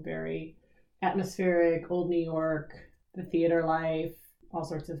 very atmospheric, old New York, the theater life, all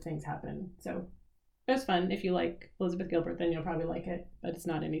sorts of things happen. So it was fun. If you like Elizabeth Gilbert, then you'll probably like it, but it's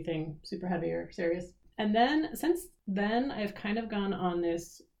not anything super heavy or serious. And then since then, I've kind of gone on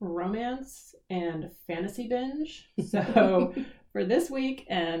this romance and fantasy binge. So for this week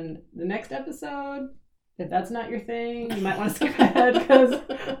and the next episode, if that's not your thing, you might want to skip ahead because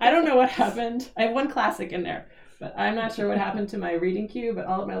I don't know what happened. I have one classic in there, but I'm not sure what happened to my reading queue, but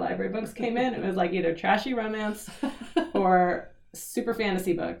all of my library books came in. It was either trashy romance or super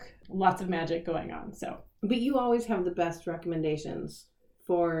fantasy book. Lots of magic going on. But you always have the best recommendations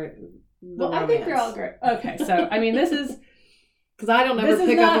for the romance. I think they're all great. Okay, so this is because I don't ever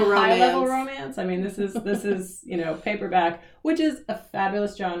pick up a romance. High level romance. This is paperback, which is a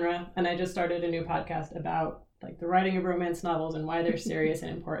fabulous genre, and I just started a new podcast about the writing of romance novels and why they're serious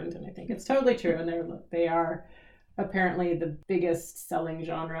and important, and I think it's totally true. And they are apparently the biggest selling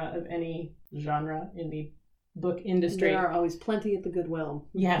genre of any genre in the book industry. There are always plenty at the Goodwill.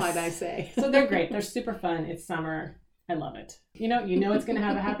 Yes. Might I say. So they're great. They're super fun. It's summer. I love it. You know it's going to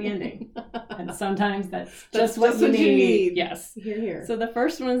have a happy ending. And sometimes that's just what you need. Yes. Here. So the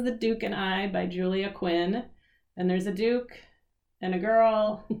first one is The Duke and I by Julia Quinn. And there's a Duke and a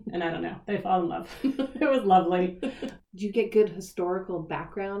girl, and I don't know. They fall in love. It was lovely. Did you get good historical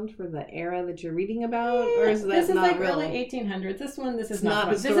background for the era that you're reading about, or is that this is not like real? early 1800s. This is not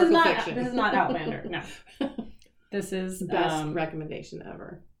this is historical not fiction. This is not Outlander. No. This is Best recommendation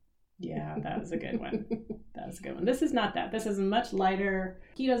ever. Yeah, that was a good one. This is not that. This is much lighter.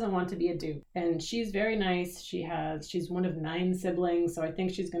 He doesn't want to be a duke, and she's very nice. She's one of 9 siblings, so I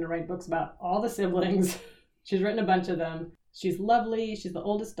think she's going to write books about all the siblings. She's written a bunch of them. She's lovely. She's the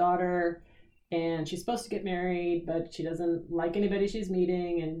oldest daughter, and she's supposed to get married, but she doesn't like anybody she's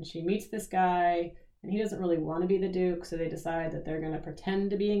meeting, and she meets this guy, and he doesn't really want to be the duke, so they decide that they're going to pretend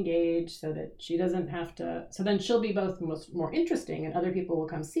to be engaged so that she doesn't have to. So then she'll be both more interesting, and other people will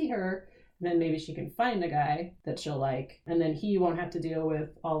come see her, and then maybe she can find a guy that she'll like, and then he won't have to deal with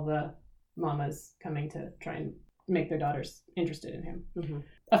all the mamas coming to try and make their daughters interested in him. Mm-hmm.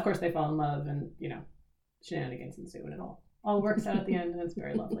 Of course, they fall in love, and, shenanigans ensue, and it all works out at the end, and it's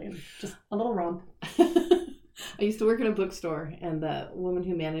very lovely, and just a little romp. I used to work in a bookstore, and the woman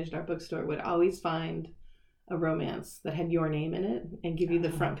who managed our bookstore would always find a romance that had your name in it and give you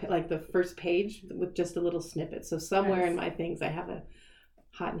the front, like the first page with just a little snippet. So somewhere in my things, I have a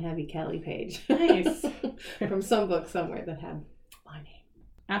Hot and Heavy Kelly page. Nice. From some book somewhere that had my name.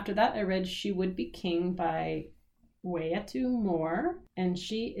 After that, I read She Would Be King by Wayatu Moore, and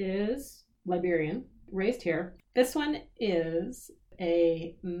she is Liberian, raised here. This one is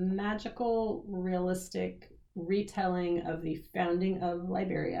a magical, realistic retelling of the founding of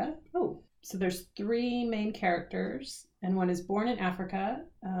Liberia. Oh. So there's 3 main characters, and one is born in Africa,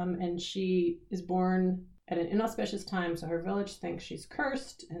 and she is born at an inauspicious time, so her village thinks she's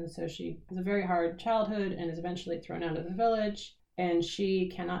cursed, and so she has a very hard childhood and is eventually thrown out of the village, and she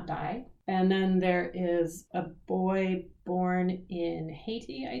cannot die. And then there is a boy born in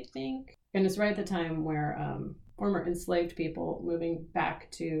Haiti, I think, and it's right at the time where former enslaved people moving back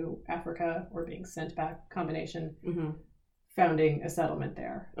to Africa or being sent back, combination, founding a settlement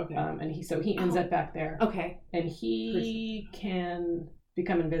there. Okay. And he ends up back there. Okay. And he can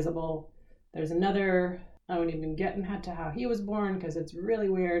become invisible. There's another, I won't even get into how he was born because it's really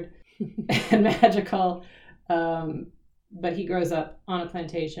weird and magical. But he grows up on a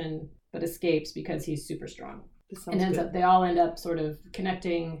plantation but escapes because he's super strong. And they all end up sort of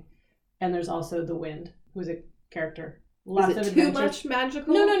connecting. And there's also the Wind, who's a character. Lots of too much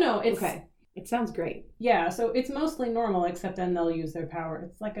magical? No. It's, okay. It sounds great. Yeah, so it's mostly normal, except then they'll use their power.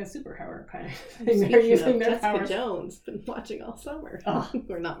 It's like a superpower kind of thing. They're using their Jessica powers. Jones, been watching all summer. Oh,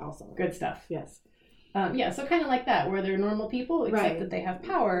 or not all summer. Good stuff. Yes. So kind of like that, where they're normal people, except that they have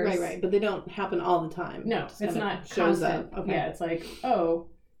powers. Right. But they don't happen all the time. No, it's not constant. Okay. Yeah, it's like,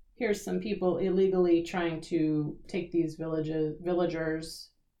 here's some people illegally trying to take these villagers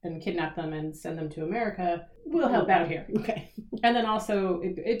and kidnap them and send them to America. We'll help out here. Okay. And then also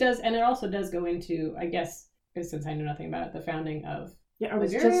it also does go into, I guess, since I know nothing about it, the founding of I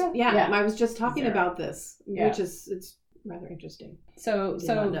was just talking about this, which is it's rather interesting. So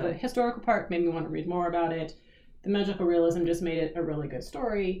the historical part made me want to read more about it. The magical realism just made it a really good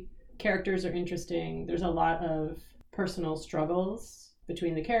story. Characters are interesting. There's a lot of personal struggles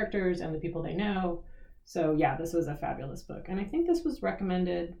between the characters and the people they know. So yeah, this was a fabulous book. And I think this was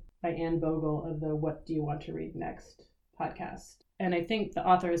recommended by Anne Bogle of the What Do You Want to Read Next podcast. And I think the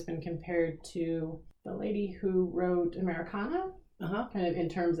author has been compared to the lady who wrote Americana, kind of in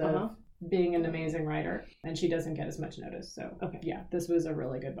terms of being an amazing writer. And she doesn't get as much notice. So yeah, this was a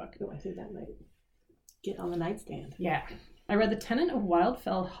really good book. I think that might get on the nightstand. Yeah. I read The Tenant of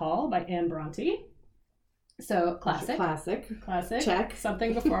Wildfell Hall by Anne Bronte. So classic. Check.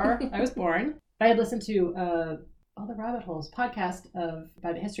 Something before I was born. I had listened to All the Rabbit Holes podcast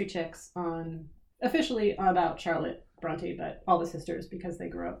by the History Chicks officially about Charlotte Bronte, but all the sisters because they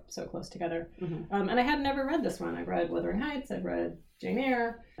grew up so close together. Mm-hmm. And I had never read this one. I've read Wuthering Heights, I've read Jane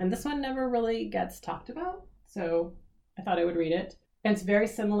Eyre, and this one never really gets talked about. So I thought I would read it. And it's very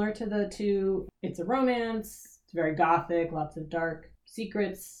similar to the two. It's a romance. It's very gothic, lots of dark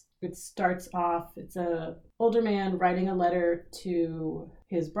secrets. It starts off, it's a older man writing a letter to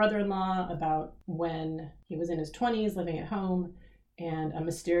his brother-in-law about when he was in his 20s living at home, and a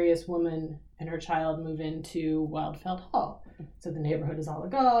mysterious woman and her child move into Wildfell Hall. So the neighborhood is all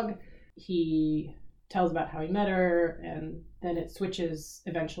agog. He tells about how he met her, and then it switches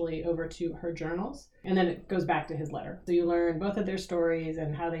eventually over to her journals, and then it goes back to his letter. So you learn both of their stories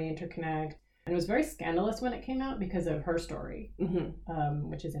and how they interconnect. And it was very scandalous when it came out because of her story,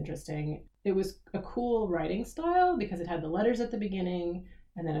 which is interesting. It was a cool writing style because it had the letters at the beginning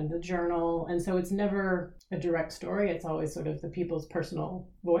and then in the journal. And so it's never a direct story. It's always sort of the people's personal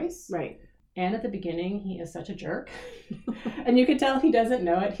voice. Right. And at the beginning, he is such a jerk. And you can tell he doesn't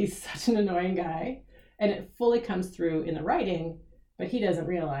know it. He's such an annoying guy. And it fully comes through in the writing, but he doesn't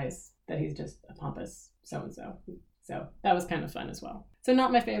realize that he's just a pompous so-and-so. So that was kind of fun as well. So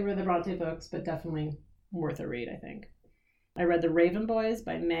not my favorite of the Bronte books, but definitely worth a read, I think. I read The Raven Boys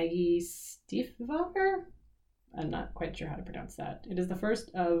by Maggie Stiefvater. I'm not quite sure how to pronounce that. It is the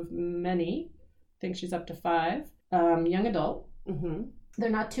first of many. I think she's up to 5. Young adult. Mm-hmm. They're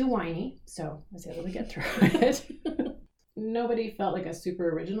not too whiny, so I was able to get through it. Nobody felt like a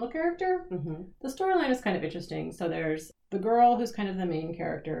super original character. Mm-hmm. The storyline is kind of interesting. So there's the girl who's kind of the main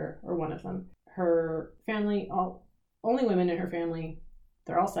character, or one of them. Her family, only women in her family,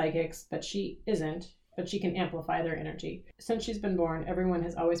 they're all psychics, but she isn't. But she can amplify their energy. Since she's been born, everyone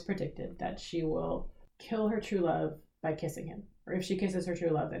has always predicted that she will kill her true love by kissing him. Or if she kisses her true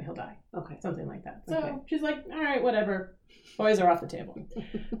love, then he'll die. Okay. Something like that. So Okay. she's like, all right, whatever. Boys are off the table.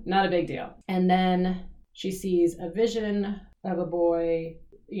 Not a big deal. And then she sees a vision of a boy.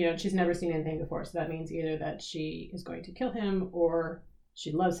 You know, she's never seen anything before. So that means either that she is going to kill him or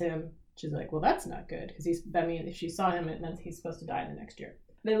she loves him. She's like, well, that's not good. Because if she saw him, it meant he's supposed to die the next year.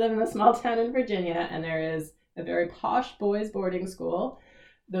 They live in a small town in Virginia, and there is a very posh boys' boarding school.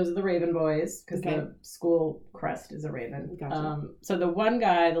 Those are the Raven Boys, because the school crest is a raven. Gotcha. So the one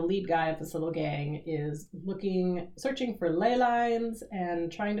guy, the lead guy of this little gang, is searching for ley lines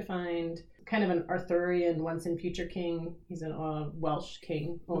and trying to find kind of an Arthurian once and future king. He's a Welsh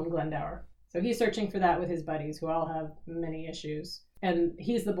king, Owen Glendower. So he's searching for that with his buddies, who all have many issues. And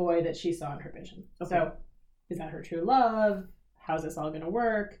he's the boy that she saw in her vision. Okay. So is that her true love? How's this all going to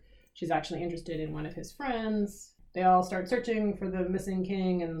work? She's actually interested in one of his friends. They all start searching for the missing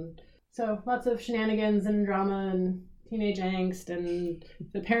king, and so lots of shenanigans and drama and teenage angst, and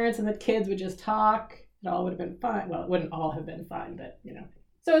the parents and the kids would just talk. It all would have been fine. Well, it wouldn't all have been fine, but you know.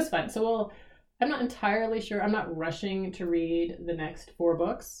 So it was fun. So I'm not entirely sure. I'm not rushing to read the next 4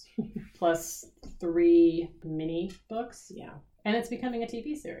 books, plus 3 mini books. Yeah. And it's becoming a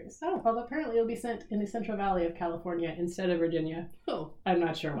TV series. Oh, although apparently it'll be sent in the Central Valley of California instead of Virginia. Oh. I'm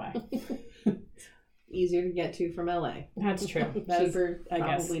not sure why. Easier to get to from LA. That's true. Cheaper, I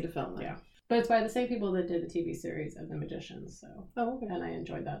guess. probably, to film that. Yeah. But it's by the same people that did the TV series of The Magicians, so. Oh, okay. And I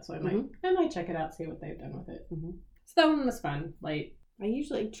enjoyed that, so I might check it out, see what they've done with it. Mm-hmm. So that one was fun, light. I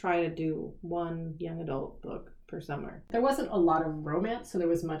usually try to do 1 young adult book per summer. There wasn't a lot of romance, so there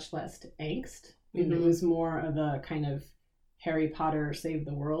was much less angst. Mm-hmm. It was more of a kind of Harry Potter save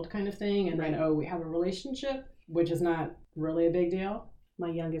the world kind of thing, and then, we have a relationship, which is not really a big deal. My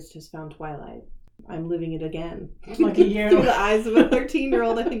youngest just found Twilight. I'm living it again. Lucky you. Through the eyes of a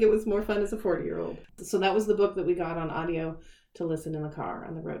 13-year-old, I think it was more fun as a 40-year-old. So that was the book that we got on audio to listen in the car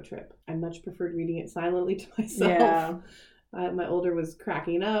on the road trip. I much preferred reading it silently to myself. Yeah. My older was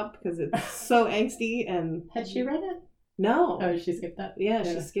cracking up because it's so angsty. And had she read it? No. Oh, she skipped that? Yeah,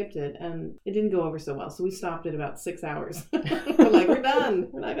 she skipped it, and it didn't go over so well. So we stopped at about 6 hours. We're like, we're done.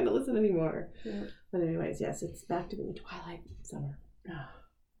 We're not going to listen anymore. Yeah. But anyways, yes, it's back to being Twilight summer.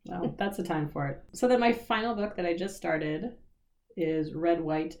 Well, that's the time for it. So then my final book that I just started is Red,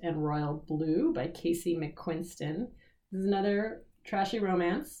 White, and Royal Blue by Casey McQuiston. This is another trashy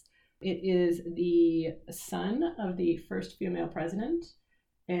romance. It is the son of the first female president,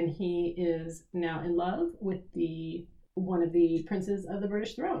 and he is now in love with one of the princes of the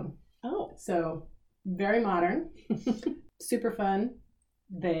British throne. Oh. So very modern, super fun.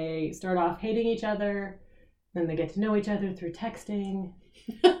 They start off hating each other, then they get to know each other through texting.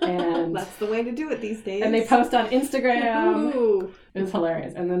 And that's the way to do it these days. And they post on Instagram. Ooh. It was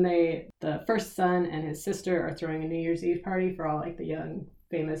hilarious. And then the first son and his sister are throwing a New Year's Eve party for all like the young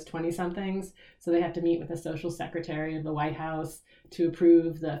famous 20-somethings. So they have to meet with the social secretary of the White House to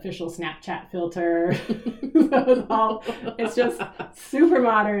approve the official Snapchat filter. It's just super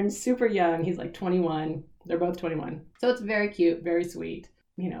modern, super young. He's like 21. They're both 21. So it's very cute, very sweet.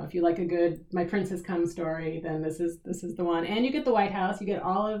 You know, if you like a good My Prince Has Come story, then this is the one. And you get the White House. You get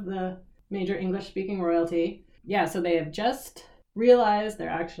all of the major English-speaking royalty. Yeah, so they have just realized the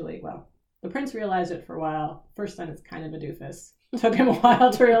prince realized it for a while. First son is kind of a doofus. Took him a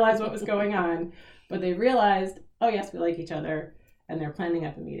while to realize what was going on. But they realized, oh yes, we like each other. And they're planning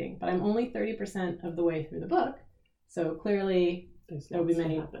up a meeting. But I'm only 30% of the way through the book. So clearly there will be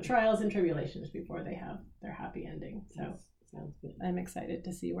many trials and tribulations before they have their happy ending. So. Yes. Sounds good. I'm excited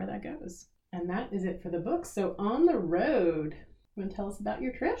to see where that goes. And that is it for the books. So on the road, Want to tell us about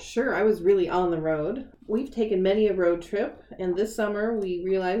your trip? Sure, I was really on the road. We've taken many a road trip, and this summer we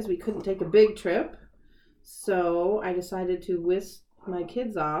realized we couldn't take a big trip. So I decided to whisk my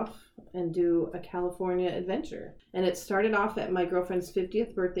kids off and do a California adventure. And it started off at my girlfriend's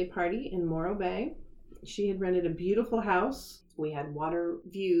 50th birthday party in Morro Bay. She had rented a beautiful house. We had water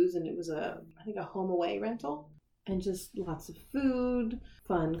views, and it was I think a home away rental. And just lots of food,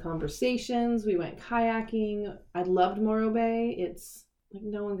 fun conversations. We went kayaking. I loved Morro Bay. It's like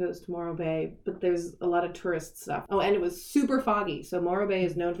no one goes to Morro Bay, but there's a lot of tourist stuff. Oh, and it was super foggy. So Morro Bay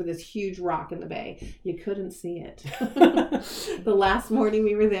is known for this huge rock in the bay. You couldn't see it. The last morning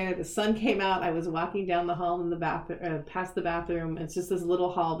we were there, the sun came out. I was walking down the hall in the bathroom, past the bathroom. It's just this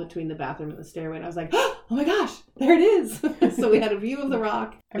little hall between the bathroom and the stairway. And I was like, oh my gosh, there it is. So we had a view of the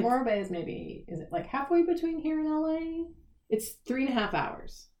rock. And Morro Bay is it like halfway between here and LA? It's 3.5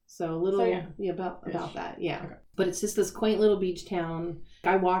 hours. So a little, about that, yeah. Okay. But it's just this quaint little beach town.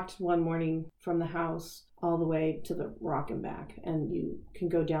 I walked one morning from the house all the way to the rock and back, and you can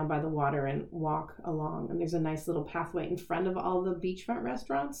go down by the water and walk along. And there's a nice little pathway in front of all the beachfront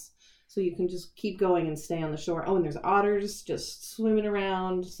restaurants, so you can just keep going and stay on the shore. Oh, and there's otters just swimming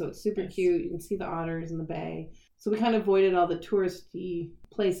around, so it's super cute. You can see the otters in the bay. So we kind of avoided all the touristy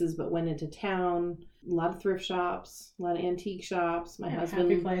places, but went into town. A lot of thrift shops, a lot of antique shops. My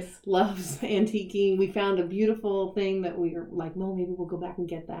husband loves antiquing. We found a beautiful thing that we were like, well, maybe we'll go back and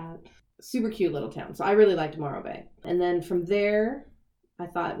get that. Super cute little town. So I really liked Morro Bay. And then from there, I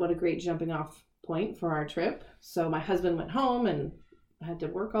thought, what a great jumping off point for our trip. So my husband went home and I had to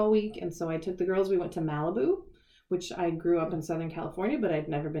work all week. And so I took the girls. We went to Malibu, which I grew up in Southern California, but I'd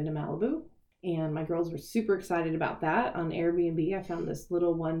never been to Malibu. And my girls were super excited about that. On Airbnb, I found this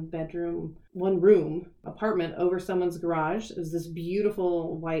little one room apartment over someone's garage. It was this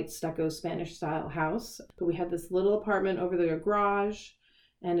beautiful white stucco Spanish style house. But we had this little apartment over the garage,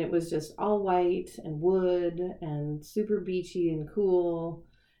 and it was just all white and wood and super beachy and cool.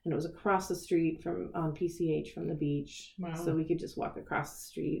 And it was across the street on PCH from the beach. Wow. So we could just walk across the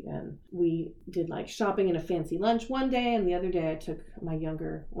street. And we did like shopping and a fancy lunch one day. And the other day I took my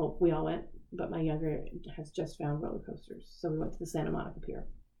younger, well, we all went, but my younger has just found roller coasters. So we went to the Santa Monica Pier,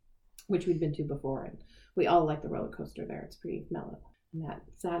 which we'd been to before. And we all like the roller coaster there. It's pretty mellow. And that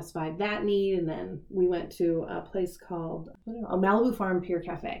satisfied that need. And then we went to a place called Malibu Farm Pier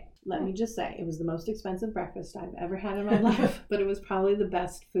Cafe. Let me just say, it was the most expensive breakfast I've ever had in my life, but it was probably the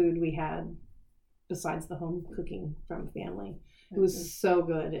best food we had besides the home cooking from family. It was so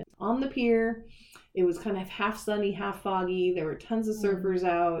good. And on the pier, it was kind of half sunny, half foggy. There were tons of surfers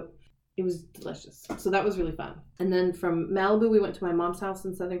out. It was delicious. So that was really fun. And then from Malibu, we went to my mom's house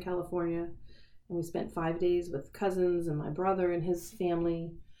in Southern California. And we spent 5 days with cousins and my brother and his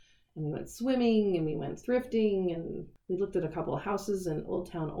family. And we went swimming and we went thrifting and we looked at a couple of houses in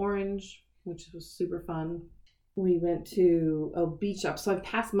Old Town Orange, which was super fun. We went to a beach shop. So I've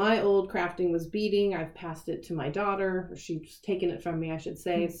passed my old crafting was beading. I've passed it to my daughter. Or she's taken it from me, I should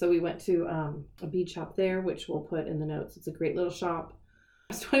say. So we went to a bead shop there, which we'll put in the notes. It's a great little shop.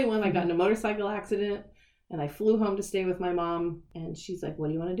 I was 21. I got in a motorcycle accident. And I flew home to stay with my mom, and she's like, what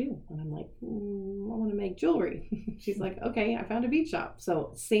do you want to do? And I'm like, I want to make jewelry. She's like, okay, I found a bead shop.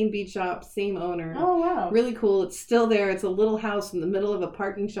 So same bead shop, same owner. Oh, wow. Really cool. It's still there. It's a little house in the middle of a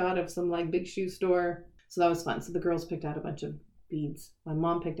parking lot of some like big shoe store. So that was fun. So the girls picked out a bunch of beads. My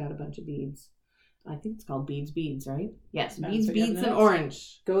mom picked out a bunch of beads. I think it's called Beads, right? Yes, Beads and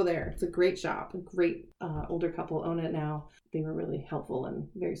Orange. Go there. It's a great shop. A great older couple own it now. They were really helpful and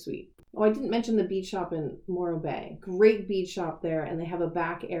very sweet. Oh, I didn't mention the bead shop in Morro Bay. Great bead shop there, and they have a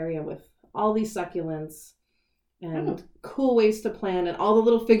back area with all these succulents and cool ways to plan and all the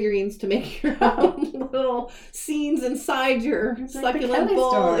little figurines to make your own little scenes inside your succulent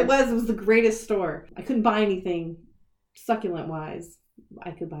bowl. Store. It was the greatest store. I couldn't buy anything succulent-wise.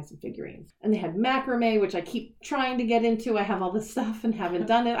 I could buy some figurines. And they had macrame, which I keep trying to get into. I have all this stuff and haven't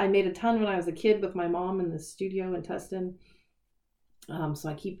done it. I made a ton when I was a kid with my mom in the studio in Tustin. So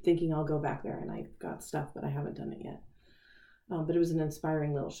I keep thinking I'll go back there, and I got stuff, but I haven't done it yet. But it was an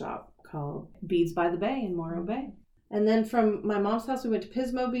inspiring little shop called Beads by the Bay in Morro Bay. And then from my mom's house, we went to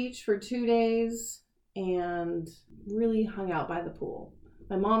Pismo Beach for 2 days and really hung out by the pool.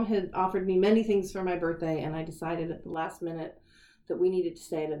 My mom had offered me many things for my birthday, and I decided at the last minute that we needed to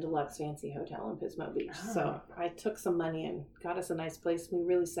stay at a deluxe fancy hotel in Pismo Beach. Oh. So I took some money and got us a nice place. We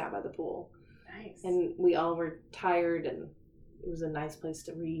really sat by the pool. Nice. And we all were tired, and it was a nice place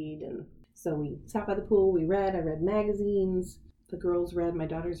to read. And so we sat by the pool. I read magazines. The girls read. My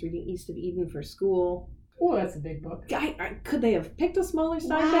daughter's reading East of Eden for school. Oh, that's a big book. Could they have picked a smaller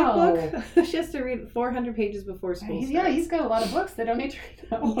size Wow. book? She has to read 400 pages before school starts. Yeah, he's got a lot of books. They don't need to read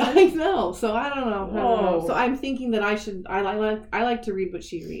that one. I know. So I don't know. Whoa. So I'm thinking that I like to read what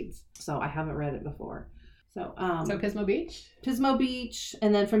she reads. So I haven't read it before. So Pismo Beach? Pismo Beach.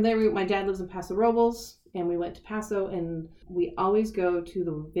 And then from there, my dad lives in Paso Robles. And we went to Paso, and we always go to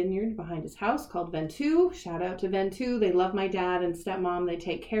the vineyard behind his house called Ventu. Shout out to Ventu. They love my dad and stepmom. They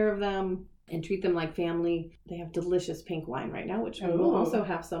take care of them and treat them like family. They have delicious pink wine right now, which we will also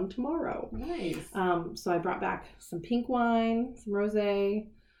have some tomorrow. Nice. So I brought back some pink wine, some rosé,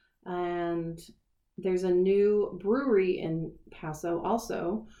 and there's a new brewery in Paso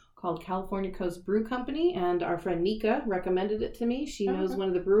also called California Coast Brew Company, and our friend Nika recommended it to me. She knows one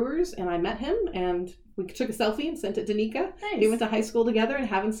of the brewers, and I met him, and we took a selfie and sent it to Nika. Nice. We went to high school together and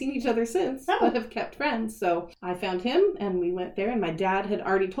haven't seen each other since, but have kept friends. So I found him, and we went there, and my dad had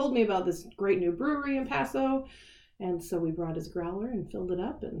already told me about this great new brewery in Paso, and so we brought his growler and filled it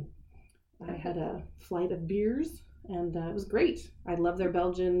up, and I had a flight of beers, and it was great. I love their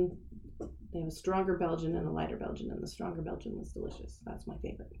Belgian. They have a stronger Belgian and a lighter Belgian, and the stronger Belgian was delicious. That's my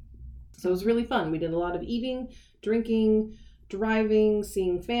favorite. So it was really fun. We did a lot of eating, drinking, driving,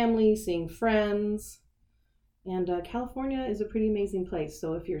 seeing family, seeing friends. And California is a pretty amazing place.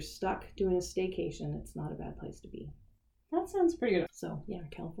 So if you're stuck doing a staycation, it's not a bad place to be. That sounds pretty good. So yeah,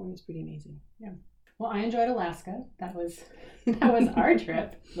 California's pretty amazing. Yeah. Well, I enjoyed Alaska. That was our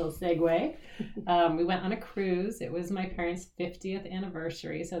trip. Little segue. We went on a cruise. It was my parents' 50th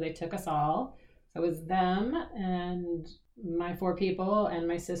anniversary, so they took us all. So it was them and my 4 people and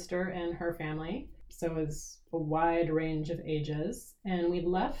my sister and her family. So it was a wide range of ages. And we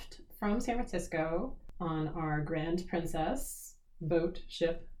left from San Francisco on our Grand Princess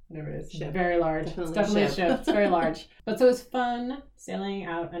ship, whatever it is. Ship. Very large. Definitely It's definitely a ship. ship. It's very large. But so it was fun sailing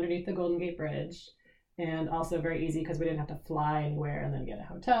out underneath the Golden Gate Bridge. And also very easy because we didn't have to fly anywhere and then get a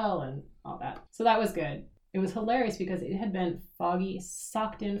hotel and all that. So that was good. It was hilarious because it had been foggy,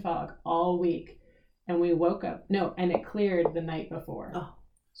 sucked in fog all week. And we woke up. No, and it cleared the night before. Oh.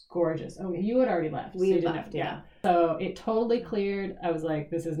 It's gorgeous. Oh, you had already left. We so had you didn't left, have to, yeah. So it totally cleared. I was like,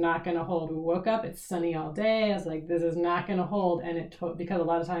 this is not going to hold. We woke up. It's sunny all day. I was like, this is not going to hold. And because a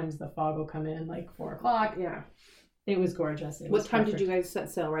lot of times the fog will come in like 4 o'clock. Yeah. It was gorgeous. What time did you guys set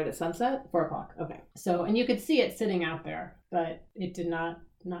sail? Right at sunset? 4 o'clock. Okay. So, and you could see it sitting out there, but it did not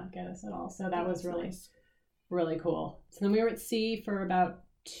get us at all. So that was really, nice. really cool. So then we were at sea for about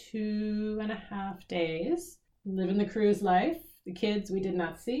 2.5 days, living the cruise life. The kids we did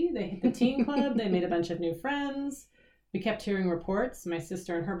not see. They hit the teen club. They made a bunch of new friends. We kept hearing reports. My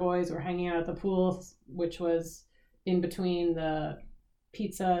sister and her boys were hanging out at the pool, which was in between the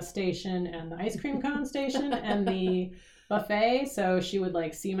pizza station and the ice cream cone station and the buffet. So she would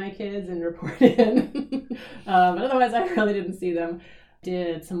like see my kids and report in. But otherwise, I really didn't see them.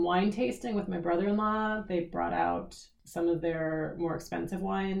 Did some wine tasting with my brother-in-law. They brought out some of their more expensive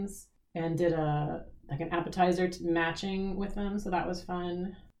wines and did an appetizer matching with them. So that was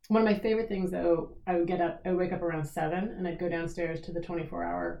fun. One of my favorite things though, I would wake up around 7 and I'd go downstairs to the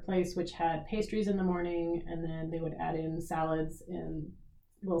 24-hour place, which had pastries in the morning, and then they would add in salads and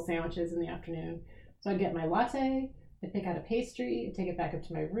little sandwiches in the afternoon. So I'd get my latte, I'd pick out a pastry, I'd take it back up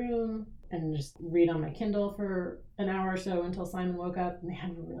to my room and just read on my Kindle for an hour or so until Simon woke up, and they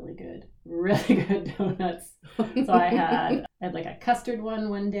had really good donuts. So I had like a custard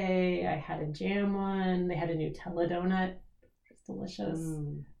one day, I had a jam one, they had a Nutella donut. It's delicious.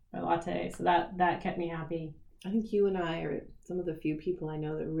 My latte. So that kept me happy. I think you and I are some of the few people I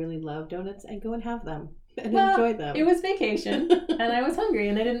know that really love donuts and go and have them and Well, enjoy them. It was vacation and I was hungry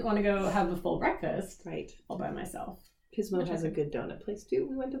and I didn't want to go have a full breakfast Right. all by myself. Pismo has a good donut place too.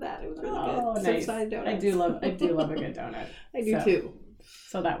 We went to that. It was really Oh, good. nice. Surfside donuts. I do love a good donut. I do too.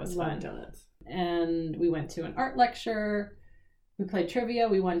 So that was Love fun. donuts. And we went to an art lecture. We played trivia.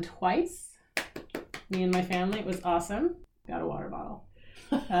 We won twice. Me and my family. It was awesome. Got a water bottle.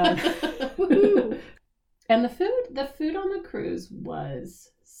 Woohoo. And the food on the cruise was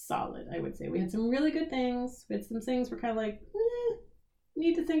solid, I would say. We had some really good things. We had some things we're kind of like,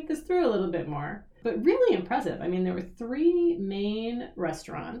 need to think this through a little bit more. But really impressive. I mean, there were 3 main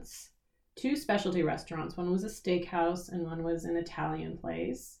restaurants, 2 specialty restaurants. One was a steakhouse and one was an Italian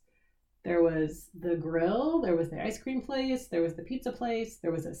place. There was the grill, there was the ice cream place, there was the pizza place,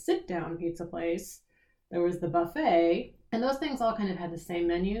 there was a sit-down pizza place, there was the buffet. And those things all kind of had the same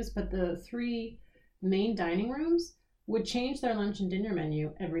menus, but the 3 main dining rooms would change their lunch and dinner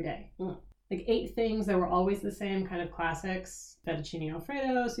menu every day. Like 8 things that were always the same kind of classics, fettuccine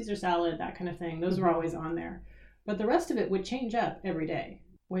alfredo, Caesar salad, that kind of thing. Those were always on there. But the rest of it would change up every day,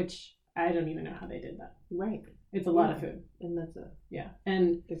 which I don't even know how they did that. Right. It's a lot of food. And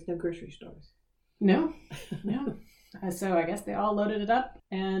And there's no grocery stores. no. So I guess they all loaded it up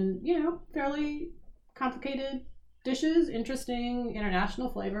and, fairly complicated dishes, interesting international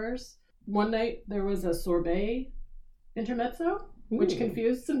flavors. One night there was a sorbet intermezzo, which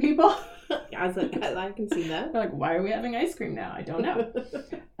confused some people. I can see that. They're like, why are we having ice cream now? I don't know.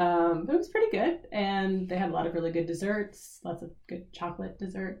 But it was pretty good. And they had a lot of really good desserts, lots of good chocolate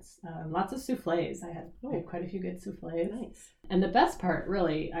desserts, lots of souffles. I had quite a few good souffles. Nice. And the best part,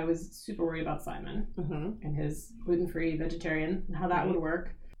 really, I was super worried about Simon and his gluten-free vegetarian and how that would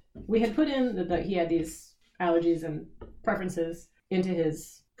work. We had put in that he had these allergies and preferences into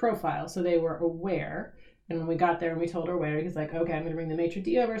his profile, so they were aware. And when we got there and we told her where, he's like, okay, I'm going to bring the maitre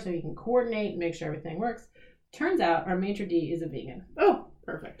d' over so he can coordinate and make sure everything works. Turns out our maitre d' is a vegan. Oh,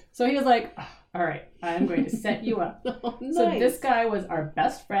 perfect. So he was like, all right, I'm going to set you up. Nice. So this guy was our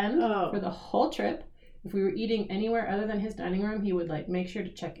best friend for the whole trip. If we were eating anywhere other than his dining room, he would make sure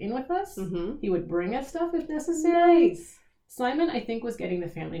to check in with us. He would bring us stuff if necessary. Nice. Simon, I think, was getting the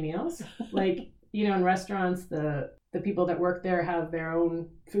family meals. In restaurants, the people that work there have their own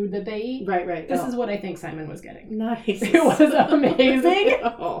food that they eat. Right. This is what I think Simon was getting. Nice. It was amazing.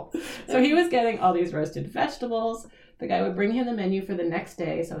 So he was getting all these roasted vegetables. The guy would bring him the menu for the next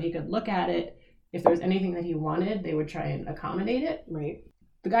day so he could look at it. If there was anything that he wanted, they would try and accommodate it. Right.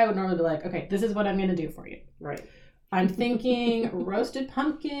 The guy would normally be like, okay, this is what I'm going to do for you. Right. I'm thinking roasted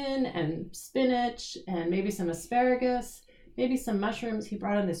pumpkin and spinach and maybe some asparagus. Maybe some mushrooms. He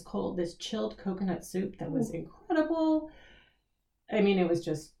brought in this chilled coconut soup that was incredible. I mean, it was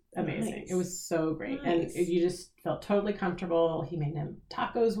just amazing. Nice. It was so great. Nice. And you just felt totally comfortable. He made him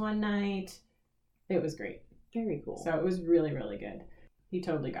tacos one night. It was great. Very cool. So it was really, really good. He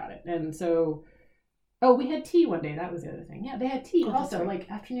totally got it. And so, we had tea one day. That was the other thing. Yeah, they had tea also,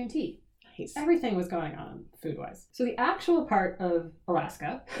 afternoon tea. Nice. Everything was going on food-wise. So the actual part of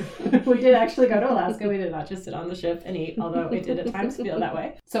Alaska, we did actually go to Alaska. We did not just sit on the ship and eat, although it did at times feel that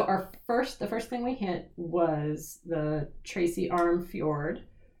way. So the first thing we hit was the Tracy Arm Fjord,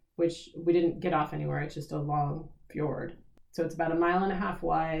 which we didn't get off anywhere. It's just a long fjord. So it's about 1.5 miles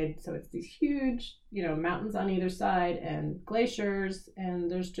wide. So it's these huge, mountains on either side and glaciers,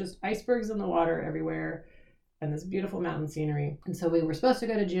 and there's just icebergs in the water everywhere. And this beautiful mountain scenery. And so we were supposed to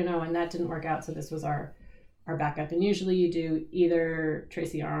go to Juneau, and that didn't work out. So this was our backup. And usually you do either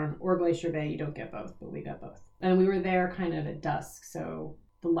Tracy Arm or Glacier Bay. You don't get both, but we got both. And we were there kind of at dusk, so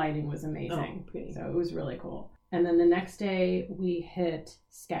the lighting was amazing. Oh, pretty. So it was really cool. And then the next day we hit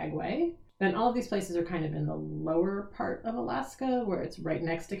Skagway. And all of these places are kind of in the lower part of Alaska, where it's right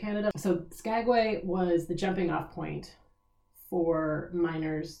next to Canada. So Skagway was the jumping off point for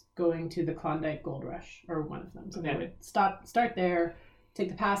miners going to the Klondike Gold Rush, or one of them. So they would start there, take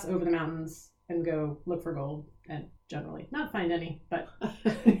the pass over the mountains, and go look for gold, and generally not find any, but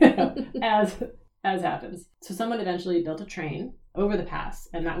as happens. So someone eventually built a train over the pass,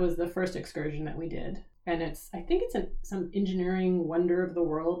 and that was the first excursion that we did. And I think it's some engineering wonder of the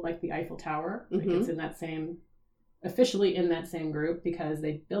world, like the Eiffel Tower. It's officially in that same group, because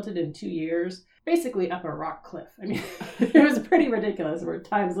they built it in 2 years, basically up a rock cliff. I mean, it was pretty ridiculous. We're at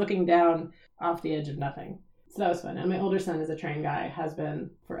times looking down off the edge of nothing. So that was fun. And my older son is a train guy, has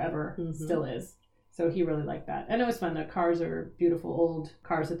been forever, still is. So he really liked that. And it was fun. The cars are beautiful old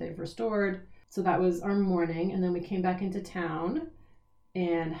cars that they've restored. So that was our morning. And then we came back into town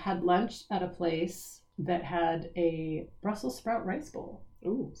and had lunch at a place that had a Brussels sprout rice bowl.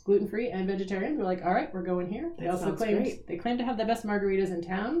 Ooh, it's gluten-free and vegetarian. We're like, all right, we're going here. They also claimed to have the best margaritas in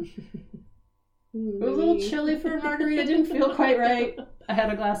town. It was a little chilly for a margarita. Didn't feel quite right. I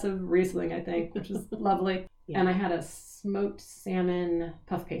had a glass of Riesling, I think, which was lovely. Yeah. And I had a smoked salmon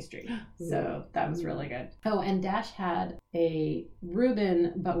puff pastry. So that was really good. Oh, and Dash had a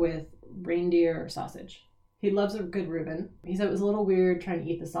Reuben, but with reindeer sausage. He loves a good Reuben. He said it was a little weird trying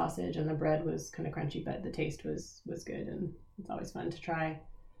to eat the sausage, and the bread was kind of crunchy, but the taste was good. And it's always fun to try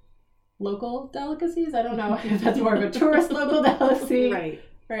local delicacies. I don't know if that's more of a tourist local delicacy.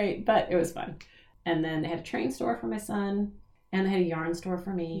 Right. But it was fun. And then they had a train store for my son, and they had a yarn store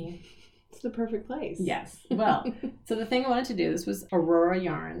for me. It's the perfect place. Yes. Well, so the thing I wanted to do, this was Aurora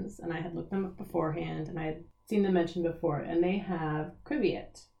Yarns, and I had looked them up beforehand, and I had seen them mentioned before, and they have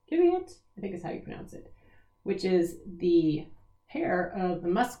Quiviet, I think is how you pronounce it, which is the hair of the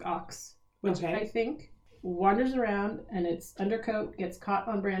musk ox, which I think wanders around, and its undercoat gets caught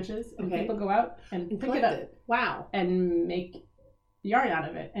on branches, and people go out and pick it up. Wow. And make yarn out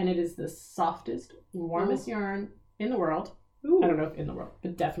of it. And it is the softest, warmest yarn in the world. Ooh. I don't know if in the world,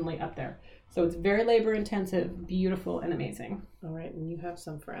 but definitely up there. So it's very labor intensive, beautiful, and amazing. All right, and you have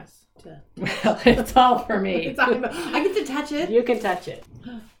some for us to. Well, it's all for me. I get to touch it. You can touch it.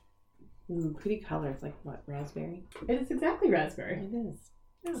 Ooh, pretty colors, like what, raspberry? It is exactly raspberry. It is.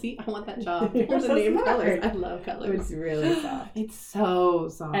 Yeah. See, I want that job. You're What's so the name smart. colors? I love colors. It's really soft. It's so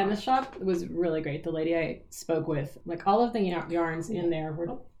soft. And the shop was really great. The lady I spoke with, like all of the yarns in there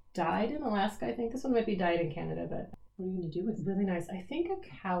were dyed in Alaska. I think this one might be dyed in Canada, but what are you going to do with it's it? really nice. I think a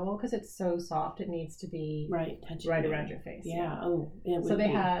cowl, because it's so soft, it needs to be right around your face. Yeah. Oh, it So they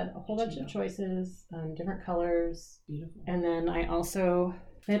had a whole bunch of choices, different colors. Beautiful. And then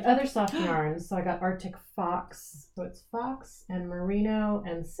they had other soft yarns. So I got Arctic Fox. So it's fox and merino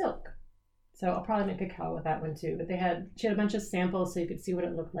and silk. So I'll probably make a cowl with that one too. But she had a bunch of samples so you could see what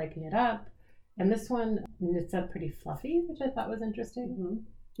it looked like knit up. And this one knits up pretty fluffy, which I thought was interesting. Mm-hmm.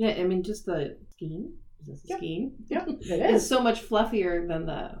 Yeah, I mean, just the skein. Is this a skein? Yep, it It's is. so much fluffier than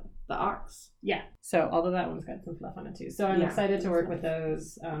the ox. Yeah. So although that one's got some fluff on it too. So I'm excited to work with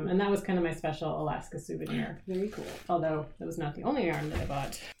those. And that was kind of my special Alaska souvenir. Very cool. Although that was not the only yarn that I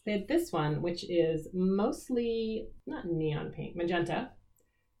bought. They had this one, which is mostly not neon pink, magenta.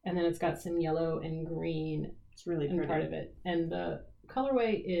 And then it's got some yellow and green It's really in pretty. part of it. And the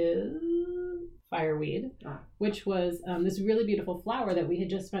colorway is fireweed, which was this really beautiful flower that we had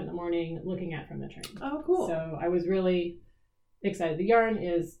just spent the morning looking at from the train. Oh, cool. So I was really excited. The yarn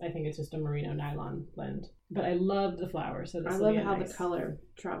is, I think it's just a merino nylon blend. But I loved the flower. So this I love how the color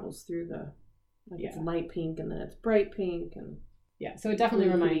travels through it's light pink and then it's bright pink. And yeah, so it definitely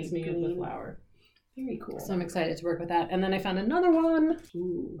really reminds me of the green. flower. Very cool. So I'm excited to work with that. And then I found another one,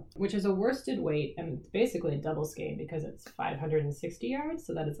 which is a worsted weight, and it's basically a double skein because it's 560 yards,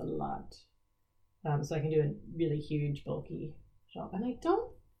 so that is a lot. So I can do a really huge, bulky shawl. And I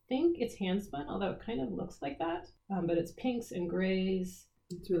don't think it's hand spun, although it kind of looks like that. But it's pinks and grays.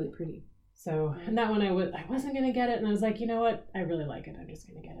 It's really pretty. So, and that one I wasn't going to get it, and I was like, you know what? I really like it. I'm just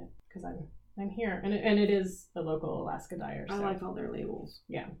going to get it because I'm here. And it is a local Alaska dyer. So. I like all their labels.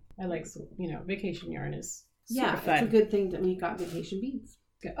 Yeah. I like, vacation yarn is super fun. It's a good thing that we got vacation beads.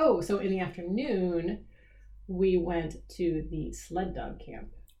 Oh, so in the afternoon, we went to the sled dog camp,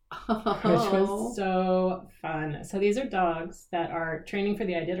 which was so fun. So these are dogs that are training for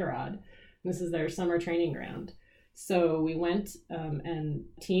the Iditarod. This is their summer training ground. So we went, and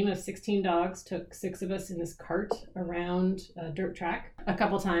a team of 16 dogs took 6 of us in this cart around a dirt track a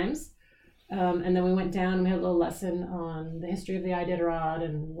couple times. And then we went down and we had a little lesson on the history of the Iditarod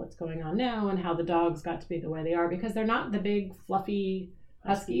and what's going on now and how the dogs got to be the way they are, because they're not the big fluffy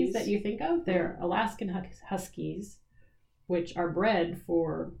huskies that you think of. They're Alaskan huskies, which are bred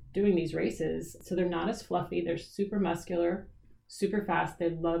for doing these races. So they're not as fluffy. They're super muscular, super fast. They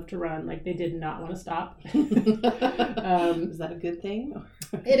love to run. Like, they did not want to stop. Is that a good thing?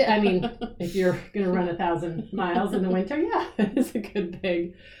 If you're going to run 1,000 miles in the winter, yeah, it's a good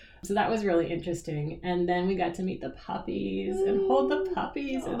thing. So that was really interesting. And then we got to meet the puppies and hold the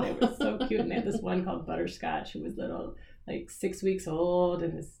puppies. And they were so cute. And they had this one called Butterscotch who was little, like 6 weeks old,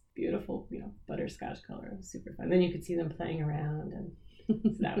 and this beautiful, butterscotch color. It was super fun. Then you could see them playing around. And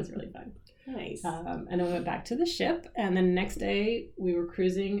so that was really fun. Nice. And then we went back to the ship. And then the next day we were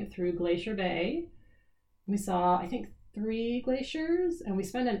cruising through Glacier Bay. We saw, I think, 3 glaciers, and we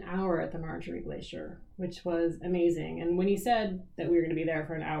spent an hour at the Marjorie Glacier, which was amazing. And when he said that we were going to be there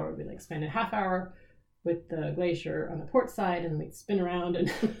for an hour, we'd spend a half hour with the glacier on the port side, and we'd spin around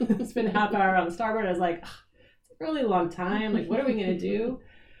and spend a half hour on the starboard. I was like, it's a really long time. Like, what are we going to do?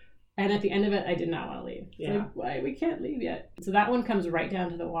 And at the end of it, I did not want to leave. Yeah. Like, why? We can't leave yet. So that one comes right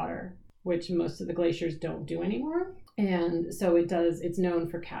down to the water, which most of the glaciers don't do anymore. And so it's known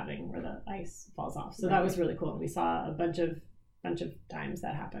for calving, where the ice falls off. So that was really cool. We saw a bunch of times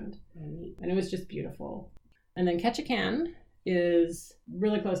that happened. And it was just beautiful. And then Ketchikan is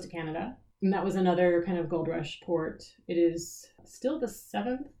really close to Canada. And that was another kind of gold rush port. It is still the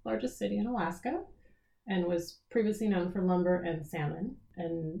 7th largest city in Alaska and was previously known for lumber and salmon,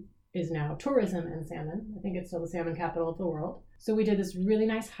 and is now tourism and salmon. I think it's still the salmon capital of the world. So we did this really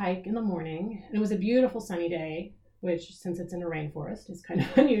nice hike in the morning, and it was a beautiful sunny day, which, since it's in a rainforest, is kind of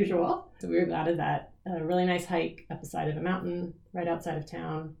unusual. So we were glad of that. A really nice hike up the side of a mountain right outside of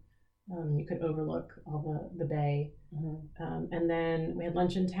town. You could overlook all the bay. Mm-hmm. And then we had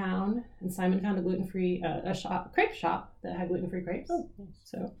lunch in town, and Simon found a gluten-free crepe shop that had gluten-free crepes. Oh, nice.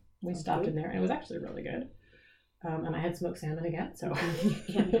 So we stopped in there, and it was actually really good. And I had smoked salmon again, so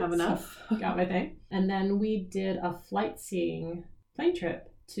can't have enough. So got my thing. And then we did a flight seeing plane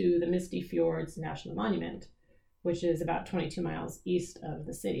trip to the Misty Fjords National Monument, which is about 22 miles east of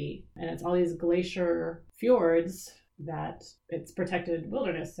the city. And it's all these glacier fjords that it's protected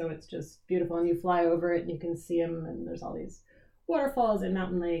wilderness, so it's just beautiful, and you fly over it and you can see them, and there's all these waterfalls and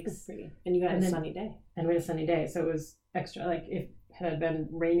mountain lakes. It's pretty. And you had a sunny day. And we had a sunny day, so it was extra, like if it had been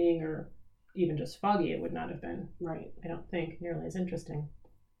raining or even just foggy, it would not have been, right, I don't think, nearly as interesting.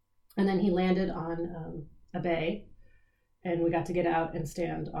 And then he landed on a bay, and we got to get out and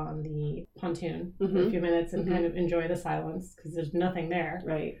stand on the pontoon for a few minutes and kind of enjoy the silence because there's nothing there.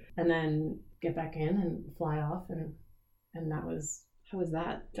 Right. And then get back in and fly off, and that was... How was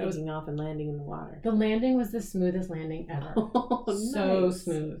that? Taking off and landing in the water. The landing was the smoothest landing ever. Oh, so nice.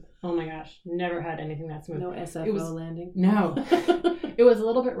 Smooth. Oh my gosh. Never had anything that smooth. No SFO landing? No. It was a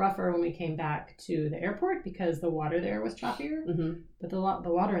little bit rougher when we came back to the airport because the water there was choppier. Mm-hmm. But the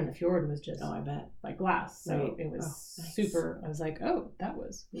water in the fjord was just I bet. like glass. So right. it was nice. super. I was like, oh, that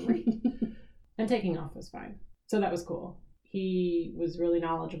was great. And taking off was fine. So that was cool. He was really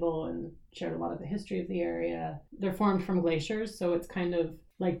knowledgeable and shared a lot of the history of the area. They're formed from glaciers, so it's kind of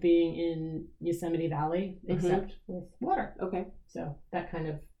like being in Yosemite Valley, except with water. Okay. So that kind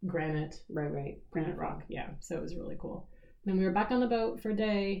of granite Right. rock. Yeah, so it was really cool. Then we were back on the boat for a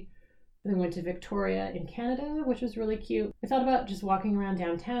day. Then we went to Victoria in Canada, which was really cute. I thought about just walking around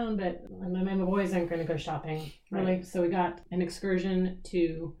downtown, but my boys aren't going to go shopping, really. Right. So we got an excursion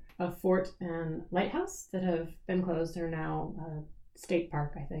to a fort and lighthouse that have been closed and are now a state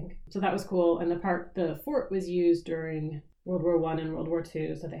park, I think. So that was cool. And the fort was used during World War I and World War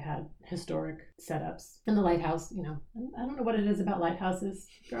II, so they had historic setups. And the lighthouse, I don't know what it is about lighthouses.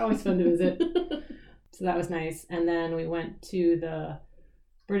 They're always fun to visit. So that was nice. And then we went to the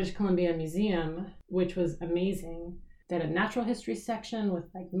British Columbia Museum, which was amazing. They had a natural history section with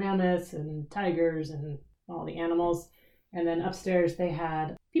like mammoths and tigers and all the animals. And then upstairs they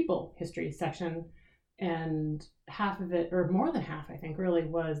had people history section, and half of it, or more than half, I think, really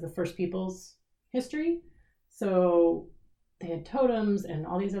was the First Peoples history. So they had totems and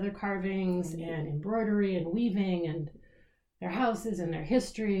all these other carvings and embroidery and weaving and their houses and their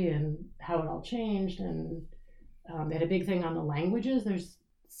history and how it all changed. And they had a big thing on the languages. There's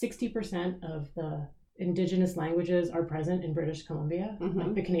 60% of the Indigenous languages are present in British Columbia,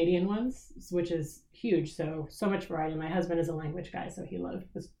 like the Canadian ones, which is huge. So much variety. My husband is a language guy, so he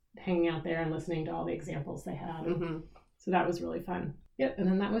was hanging out there and listening to all the examples they had. So that was really fun. Yep, and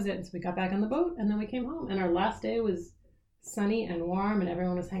then that was it. So we got back on the boat, and then we came home. And our last day was sunny and warm, and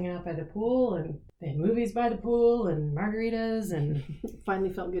everyone was hanging out by the pool, and they had movies by the pool and margaritas, and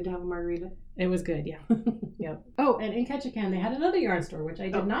finally felt good to have a margarita. It was good, yeah. Yep. Oh, and in Ketchikan they had another yarn store, which I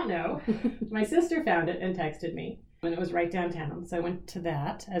did not know. My sister found it and texted me, and it was right downtown, so I went to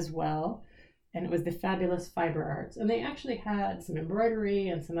that as well. And it was the Fabulous Fiber Arts, and they actually had some embroidery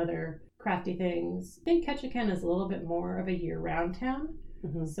and some other crafty things. I think Ketchikan is a little bit more of a year-round town,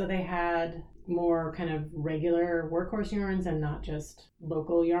 so they had more kind of regular workhorse yarns and not just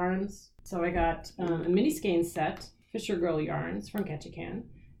local yarns. So I got a mini skein set, Fisher Girl yarns from Ketchikan,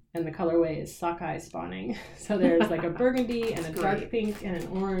 and the colorway is sockeye spawning. So there's like a burgundy and a dark pink and an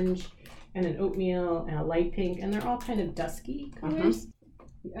orange and an oatmeal and a light pink, and they're all kind of dusky colors.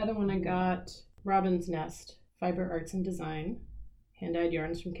 The other one I got Robin's Nest, Fiber Arts and Design, hand-dyed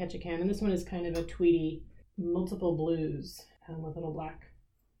yarns from Ketchikan, and this one is kind of a tweedy, multiple blues with little black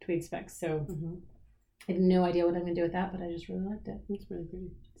tweed specks. So I had no idea what I'm going to do with that, but I just really liked it. It's really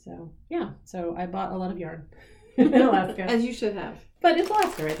pretty. So yeah, so I bought a lot of yarn in Alaska. As you should have. But it's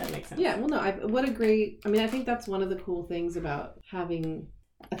Alaska, right? That makes sense. Yeah, well, no, I think that's one of the cool things about having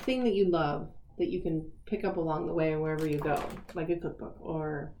a thing that you love that you can pick up along the way or wherever you go, like a cookbook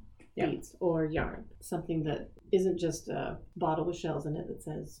or beads or yarn. Something that isn't just a bottle with shells in it that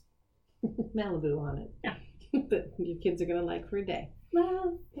says Malibu on it. Yeah. That your kids are going to like for a day.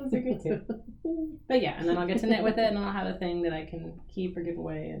 Well, those are good too. But yeah, and then I'll get to knit with it, and I'll have a thing that I can keep or give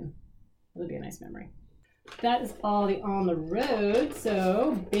away, and it'll be a nice memory. That is all the on the road.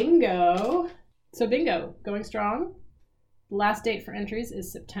 So bingo. Going strong. Last date for entries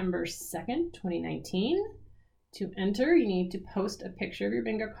is September 2nd, 2019. To enter, you need to post a picture of your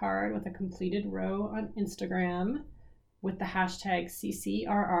bingo card with a completed row on Instagram with the hashtag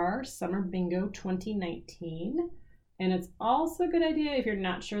CCRR Summer Bingo 2019. And it's also a good idea, if you're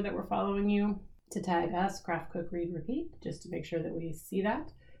not sure that we're following you, to tag us, Craft, Cook, Read, Repeat, just to make sure that we see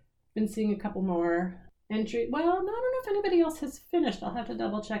that. Been seeing a couple more entries. Well, I don't know if anybody else has finished. I'll have to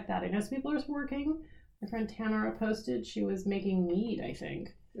double check that. I know some people are working. My friend Tamara posted she was making mead, I think.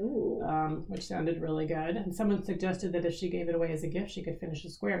 Ooh. Which sounded really good. And someone suggested that if she gave it away as a gift, she could finish a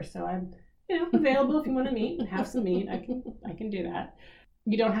square. So I'm, available if you want to meet and have some meat. I can do that.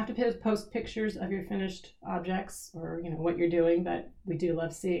 You don't have to post pictures of your finished objects or what you're doing, but we do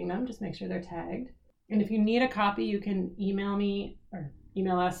love seeing them. Just make sure they're tagged. And if you need a copy, you can email me or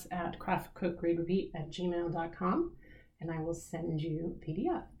email us at craftcookreadrepeat@gmail.com, and I will send you a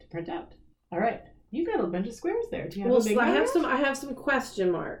PDF to print out. All right. You got a bunch of squares there. Do you have a big one? I have some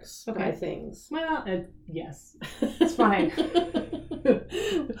question marks by things. Well, yes. It's fine.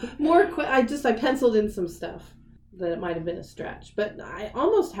 I penciled in some stuff that it might have been a stretch, but I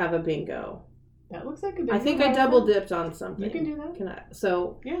almost have a bingo. That looks like a bingo. I think I double dipped on something. You can do that.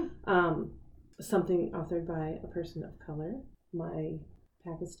 Yeah. Something authored by a person of color. My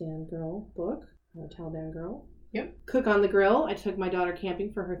Pakistan Girl book, Taliban Girl. Yep. Cook on the Grill. I took my daughter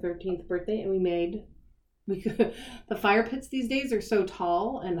camping for her 13th birthday, and the fire pits these days are so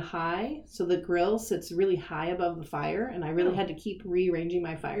tall and high, so the grill sits really high above the fire, and I really had to keep rearranging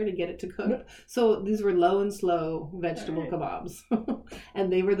my fire to get it to cook. So these were low and slow vegetable kebabs,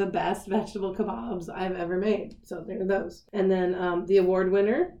 and they were the best vegetable kebabs I've ever made. So there are those. And then the award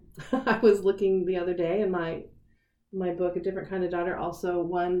winner, I was looking the other day, and my book, A Different Kind of Daughter, also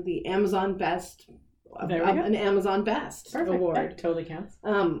won the Amazon Best. An Amazon Best award. That totally counts.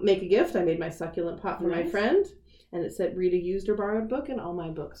 Make a gift. I made my succulent pot for my friend, and it said read a used or borrowed book, and all my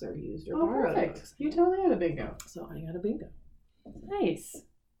books are used or borrowed. Perfect. Books. You totally had a bingo. So I got a bingo. Nice.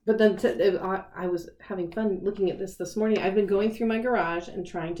 But then I was having fun looking at this morning. I've been going through my garage and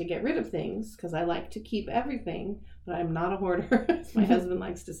trying to get rid of things because I like to keep everything, but I'm not a hoarder, as my husband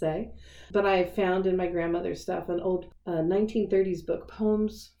likes to say. But I found in my grandmother's stuff an old 1930s book,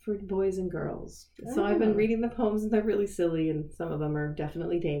 Poems for Boys and Girls. So I've been reading the poems, and they're really silly, and some of them are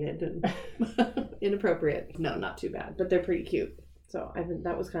definitely dated and inappropriate. No, not too bad, but they're pretty cute. So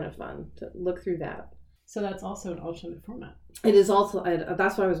that was kind of fun to look through that. So that's also an alternate format. It is also.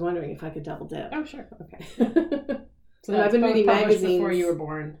 That's why I was wondering if I could double dip. Oh, sure. Okay. So I've been reading magazines before you were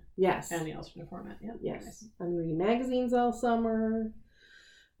born. Yes. And the alternate format. Yeah. Yes. Nice. I'm reading magazines all summer.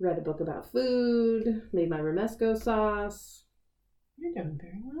 Read a book about food. Made my romesco sauce. You're doing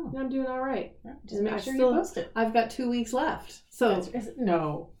very well. I'm doing all right. Just make sure you post it. I've got 2 weeks left. So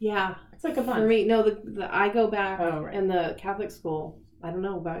no. Yeah. It's like a month. For me, no. I go back in the Catholic school. I don't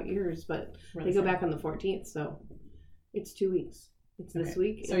know about yours, but they go back on the 14th, so it's 2 weeks. It's this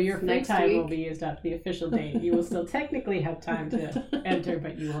week. So your free time will be used up. The official date. You will still technically have time to enter,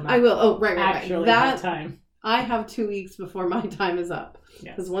 but you will not. I will. Oh, right. Actually, have time. I have 2 weeks before my time is up.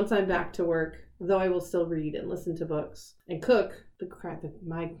 Because Yes. once I'm back to work, though I will still read and listen to books and cook,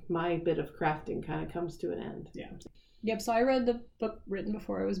 my bit of crafting kind of comes to an end. Yeah. Yep, so I read the book written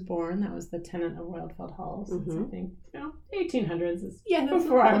before I was born. That was The Tenant of Wildfeld Hall. Since I think, 1800s is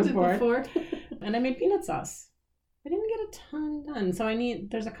before I was born. And I made peanut sauce. I didn't get a ton done. So I'm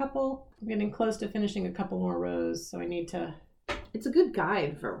getting close to finishing a couple more rows. So I need to. It's a good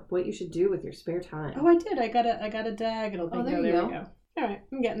guide for what you should do with your spare time. Oh, I did. I got a diagonal thing. There we go. All right,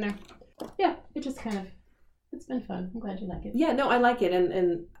 I'm getting there. Yeah, it just it's been fun. I'm glad you like it. Yeah, no, I like it.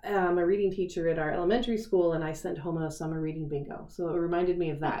 And I'm a reading teacher at our elementary school, and I sent home a summer reading bingo. So it reminded me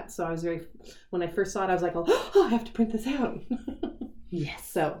of that. So I was when I first saw it, I was like, oh, I have to print this out.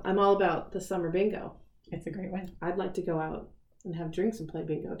 Yes. So I'm all about the summer bingo. It's a great way. I'd like to go out and have drinks and play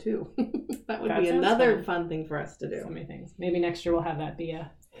bingo too. That would be another fun thing for us to do. So many things. Maybe next year we'll have that be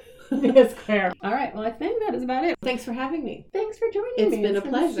a square. All right. Well, I think that is about it. Thanks for having me. Thanks for joining me. It's been a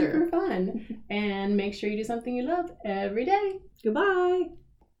pleasure. Super fun. And make sure you do something you love every day. Goodbye.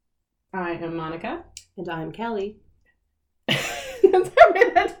 I am Monica. And I'm Kelly.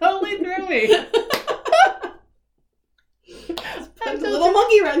 That totally threw me. A little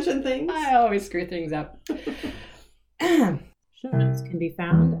monkey wrench and things. I always screw things up. Show notes can be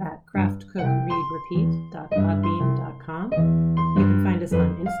found at craftcookreadrepeat.podbean.com. You can find us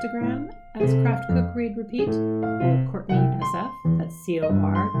on Instagram as craftcookreadrepeat or Courtney SF. That's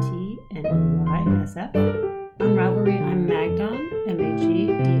CORTNEYSF. On Ravelry, I'm Magdon,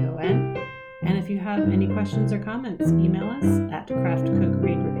 MAGDON. And if you have any questions or comments, email us at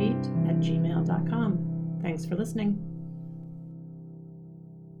craftcookreadrepeat@gmail.com. Thanks for listening.